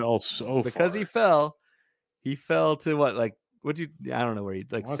he fell so because far. He fell to what, like I don't know where he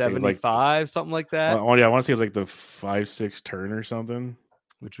like I wanna say it was 75, something like that. Oh yeah, I want to say it was like the 5-6 turn or something.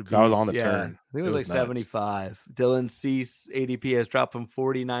 Which would be I was on the yeah, turn. I think it was like nuts. 75. Dylan Cease ADP has dropped from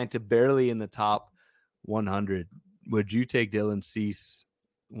 49 to barely in the top 100. Would you take Dylan Cease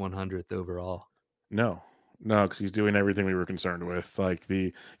 100th overall? No, because he's doing everything we were concerned with. Like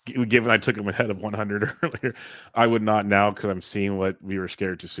given I took him ahead of 100 earlier, I would not now because I'm seeing what we were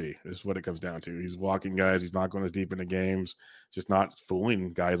scared to see. Is what it comes down to. He's walking guys. He's not going as deep into games. Just not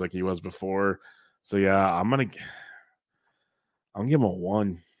fooling guys like he was before. So yeah, I'm gonna give him a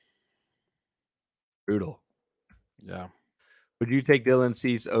 1. Brutal. Yeah. Would you take Dylan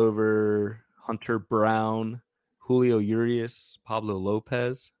Cease over Hunter Brown, Julio Urias, Pablo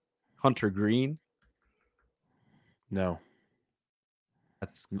Lopez, Hunter Green? No.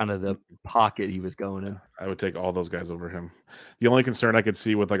 That's kind of the pocket he was going in. I would take all those guys over him. The only concern I could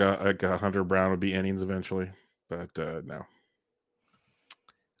see with like a Hunter Brown would be innings eventually, but no.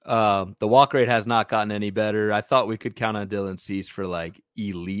 The walk rate has not gotten any better. I thought we could count on Dylan Cease for like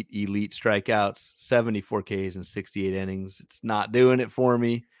elite strikeouts, 74 Ks and 68 innings. It's not doing it for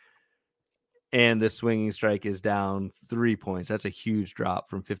me. And the swinging strike is down 3 points. That's a huge drop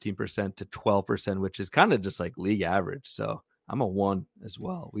from 15% to 12%, which is kind of just like league average. So I'm a 1 as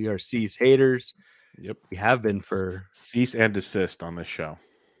well. We are Cease haters. Yep. We have been for cease and desist on this show.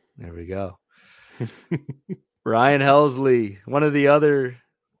 There we go. Ryan Helsley, one of the other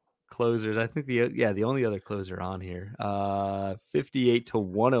closers. I think the only other closer on here. 58 to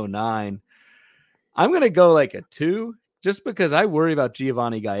 109. I'm going to go like a 2 just because I worry about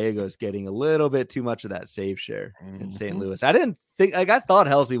Giovanni Gallegos getting a little bit too much of that save share in St. Louis. I thought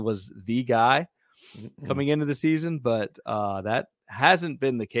Helsley was the guy coming into the season, but that hasn't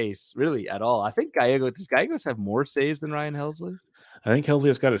been the case really at all. I think does Gallegos have more saves than Ryan Helsley? I think Helsley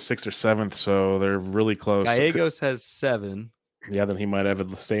has got a 6th or 7th, so they're really close. Gallegos has 7. Yeah, then he might have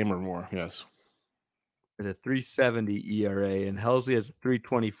the same or more. Yes. With a 3.70 ERA, and Helsley has a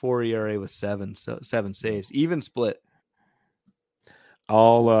 3.24 ERA with 7 saves, even split.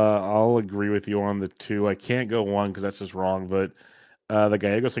 I'll agree with you on the 2. I can't go 1 because that's just wrong. But the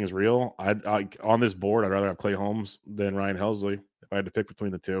Gallegos thing is real. I on this board, I'd rather have Clay Holmes than Ryan Helsley if I had to pick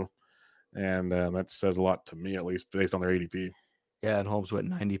between the 2, and that says a lot to me, at least based on their ADP. Yeah, and Holmes went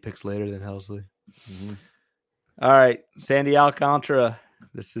 90 picks later than Helsley. Mm-hmm. All right, Sandy Alcantara.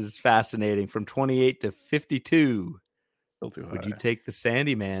 This is fascinating. From 28 to 52. Still too high. Would you take the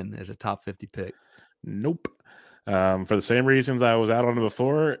Sandy Man as a top 50 pick? Nope. For the same reasons I was out on it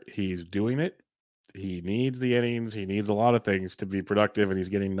before, he's doing it. He needs the innings. He needs a lot of things to be productive, and he's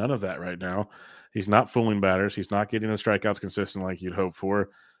getting none of that right now. He's not fooling batters. He's not getting the strikeouts consistent like you'd hope for.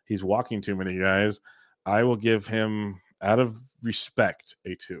 He's walking too many guys. I will give him, out of respect,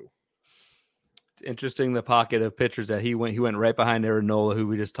 a 2. It's interesting the pocket of pitchers that he went right behind Aaron Nola, who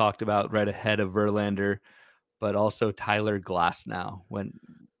we just talked about, right ahead of Verlander, but also Tyler Glasnow went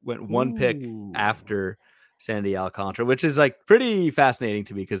one pick after Sandy Alcantara, which is like pretty fascinating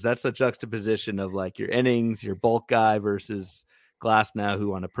to me because that's a juxtaposition of like your innings, your bulk guy versus Glasnow,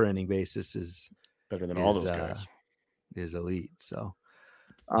 who on a per inning basis is better than all those guys. Is elite. So,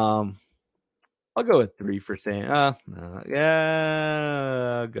 I'll go with 3 for Sandy. I'll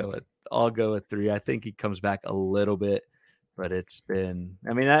go with 3. I think he comes back a little bit, but it's been.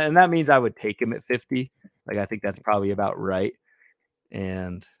 I mean, and that means I would take him at 50. Like I think that's probably about right.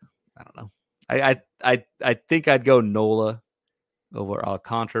 And I don't know. I think I'd go Nola over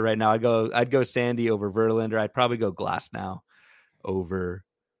Alcantara right now. I'd go Sandy over Verlander. I'd probably go Glasnow over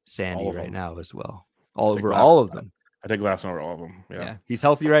Sandy right now as well. All of them. I take Glasnow over all of them. Yeah, he's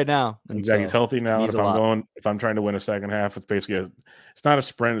healthy right now. Exactly, he's healthy now. And if I'm trying to win a second half, it's basically it's not a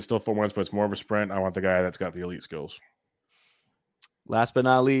sprint. It's still 4 months, but it's more of a sprint. I want the guy that's got the elite skills. Last but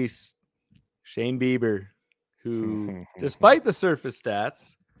not least, Shane Bieber, who, despite the surface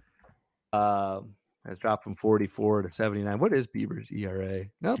stats, has dropped from 44 to 79. What is Bieber's ERA?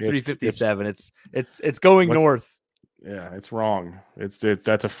 No, 3.57. It's going north. Yeah, it's wrong. That's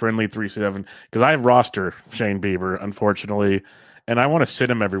a friendly 3.7 because I roster Shane Bieber, unfortunately, and I want to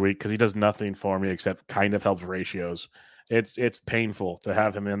sit him every week because he does nothing for me except kind of helps ratios. It's painful to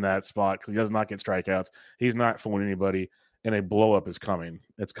have him in that spot because he does not get strikeouts. He's not fooling anybody, and a blow up is coming.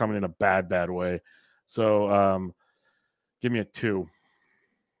 It's coming in a bad way. So, give me a 2.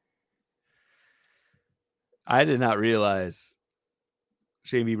 I did not realize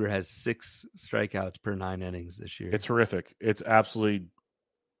Shane Bieber has 6 strikeouts per 9 innings this year. It's horrific. It's absolutely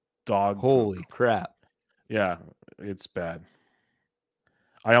dog. Holy crap. Yeah, it's bad.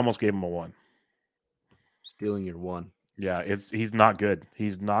 I almost gave him a 1. Stealing your 1. Yeah, he's not good.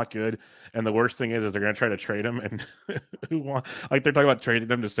 He's not good. And the worst thing is they're going to try to trade him. And they're talking about trading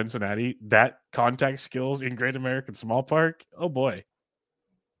him to Cincinnati. That contact skills in Great American Small Park. Oh boy.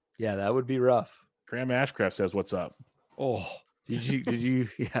 Yeah, that would be rough. Graham Ashcraft says, "What's up?" Oh, did you?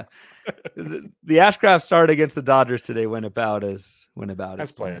 Yeah. The Ashcraft start against the Dodgers today went about as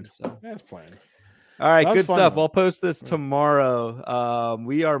planned. So as planned. All right, good stuff. I'll post this tomorrow.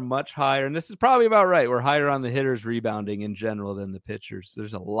 We are much higher, and this is probably about right. We're higher on the hitters rebounding in general than the pitchers.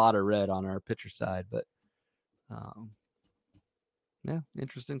 There's a lot of red on our pitcher side, but yeah,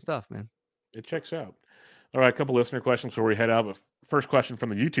 interesting stuff, man. It checks out. All right, a couple listener questions before we head out. First question from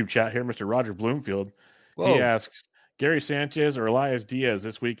the YouTube chat here, Mr. Roger Bloomfield. Whoa. He asks, Gary Sanchez or Elias Diaz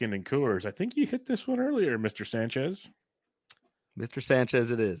this weekend in Coors? I think you hit this one earlier, Mr. Sanchez. Mr.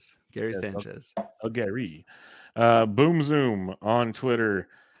 Sanchez it is. Gary Sanchez. Gary. Boom Zoom on Twitter.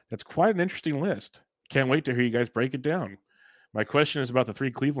 That's quite an interesting list. Can't wait to hear you guys break it down. My question is about the 3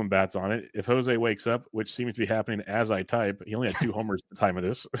 Cleveland bats on it. If Jose wakes up, which seems to be happening as I type, he only had 2 homers at the time of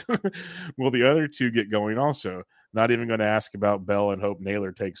this. Will the other 2 get going also? Not even going to ask about Bell and hope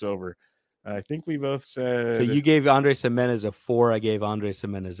Naylor takes over. I think we both said... So you gave Andres Gimenez a 4. I gave Andres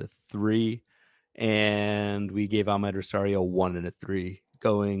Gimenez a 3. And we gave Ahmed Rosario a 1 and a 3.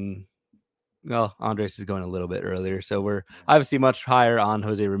 Well, Andres is going a little bit earlier. So we're obviously much higher on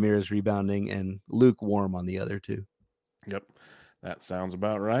Jose Ramirez rebounding and lukewarm on the other 2. Yep. That sounds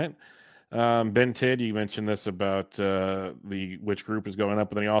about right. Ben Tidd, you mentioned this about which group is going up,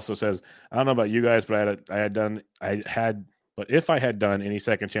 but then he also says, I don't know about you guys, but if I had done any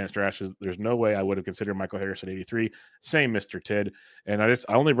second chance drafts, there's no way I would have considered Michael Harris at 83. Same, Mr. Tidd. And I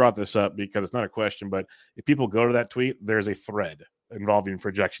only brought this up because it's not a question, but if people go to that tweet, there's a thread involving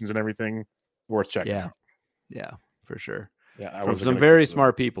projections and everything worth checking out. Yeah, for sure. Yeah, from some very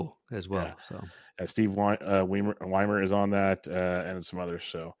smart people as well. Yeah. So Steve Weimer is on that, and some others.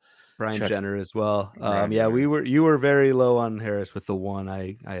 So Brian Jenner as well. You were very low on Harris with the 1.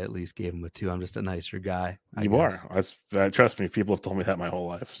 I at least gave him a 2. I'm just a nicer guy. You are. Trust me. People have told me that my whole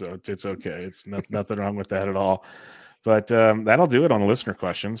life, so it's okay. It's nothing wrong with that at all. But that'll do it on the listener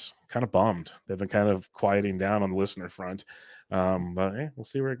questions. Kind of bummed. They've been kind of quieting down on the listener front. But we'll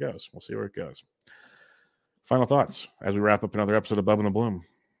see where it goes. Final thoughts as we wrap up another episode of Bubba and the Bloom.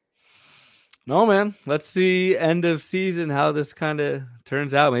 No, man. Let's see end of season how this kind of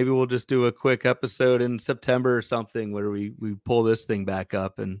turns out. Maybe we'll just do a quick episode in September or something where we pull this thing back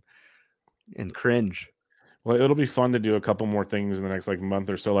up and cringe. Well, it'll be fun to do a couple more things in the next month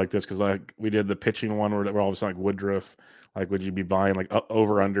or so like this, because we did the pitching one where we're all of a sudden Woodruff. Would you be buying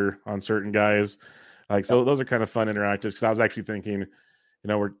over under on certain guys? So those are kind of fun interactives, because I was actually thinking,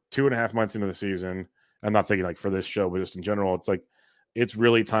 we're 2.5 months into the season. I'm not thinking for this show, but just in general, it's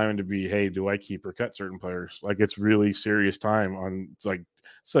really time to be, hey, do I keep or cut certain players? It's really serious time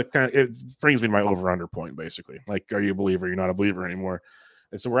it brings me to my over-under point, basically. Are you a believer? You're not a believer anymore.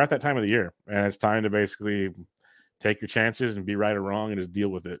 And so we're at that time of the year, and it's time to basically take your chances and be right or wrong and just deal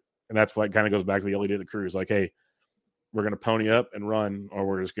with it. And that's why it kind of goes back to the LED of the crew. Hey, we're going to pony up and run, or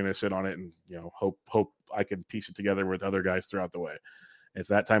we're just going to sit on it and, hope I can piece it together with other guys throughout the way. It's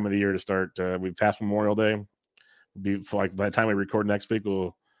that time of the year to start. We've passed Memorial Day. By the time we record next week,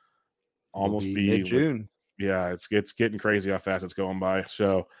 we'll almost be mid-June. It's getting crazy how fast it's going by.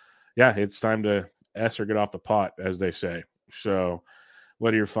 So, it's time to or get off the pot, as they say. So,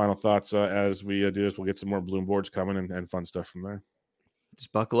 what are your final thoughts as we do this? We'll get some more Bloom boards coming and fun stuff from there.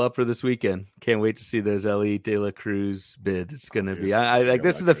 Just buckle up for this weekend. Can't wait to see those Ellie De La Cruz bid. It's going to be.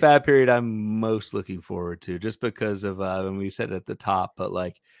 This is the fab period I'm most looking forward to, just because of when we said it at the top. But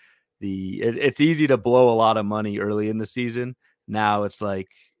it's easy to blow a lot of money early in the season. Now it's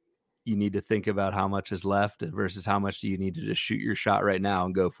you need to think about how much is left versus how much do you need to just shoot your shot right now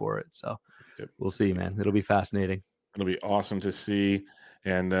and go for it. So we'll see, man. It'll be fascinating. It'll be awesome to see.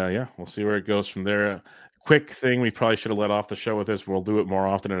 And we'll see where it goes from there. Quick thing, we probably should have let off the show with this. We'll do it more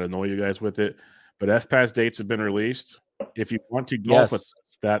often and annoy you guys with it. But FPAS dates have been released. If you want to golf with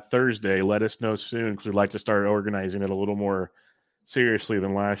us that Thursday, let us know soon, because we'd like to start organizing it a little more seriously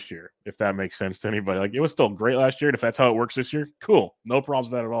than last year, if that makes sense to anybody. It was still great last year, and if that's how it works this year, cool. No problems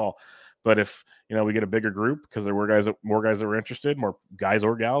with that at all. But if we get a bigger group, because there were more guys that were interested, more guys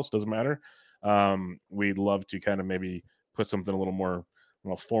or gals, doesn't matter. We'd love to kind of maybe put something a little more,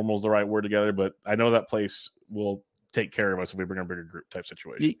 formal is the right word together, but I know that place will take care of us if we bring a bigger group type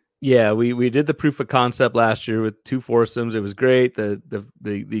situation. Yeah, we did the proof of concept last year with 2 foursomes. It was great.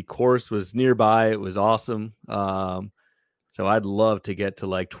 The course was nearby. It was awesome. So I'd love to get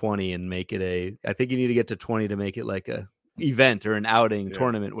to 20 and make it I think you need to get to 20 to make it a event or an outing,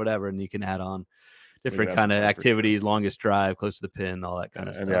 tournament, whatever, and you can add on different kind of activities, longest drive, close to the pin, all that kind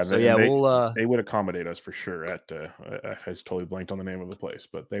of stuff. Yeah, so they would accommodate us for sure at I just totally blanked on the name of the place,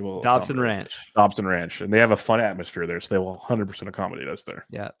 but they will Dobson Ranch, and they have a fun atmosphere there, so they will 100% accommodate us there.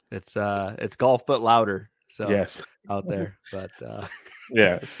 Yeah, it's golf but louder. So yes, out there, but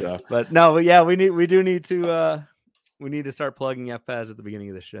but no, but yeah, we do need to start plugging FPAS at the beginning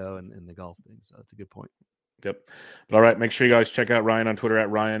of the show and the golf thing. So that's a good point. Yep. But all right, make sure you guys check out Ryan on Twitter at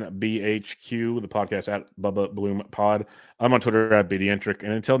RyanBHQ, the podcast at Bubba Bloom Pod. I'm on Twitter at BDentric.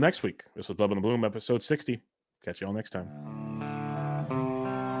 And until next week, this was Bubba and Bloom, episode 60. Catch you all next time.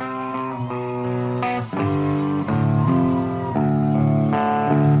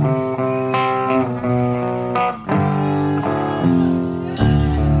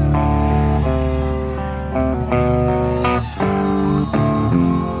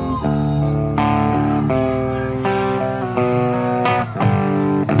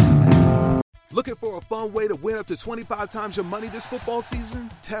 Looking for a fun way to win up to 25 times your money this football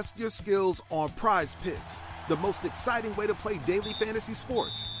season? Test your skills on Prize Picks, the most exciting way to play daily fantasy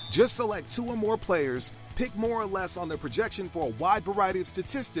sports. Just select 2 or more players, pick more or less on their projection for a wide variety of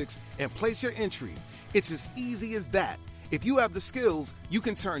statistics, and place your entry. It's as easy as that. If you have the skills, you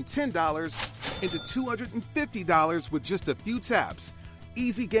can turn $10 into $250 with just a few taps.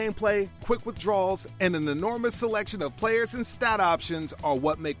 Easy gameplay, quick withdrawals, and an enormous selection of players and stat options are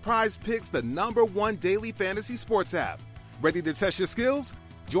what make Prize Picks the #1 daily fantasy sports app. Ready to test your skills?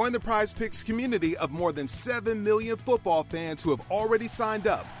 Join the Prize Picks community of more than 7 million football fans who have already signed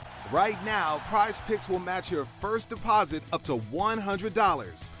up. Right now, Prize Picks will match your first deposit up to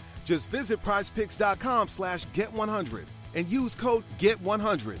 $100. Just visit prizepicks.com/get100 and use code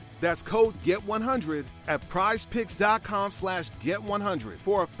GET100. That's code GET100 at prizepicks.com/get100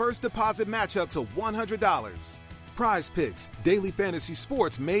 for a first deposit match up to $100. Prize Picks, daily fantasy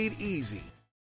sports made easy.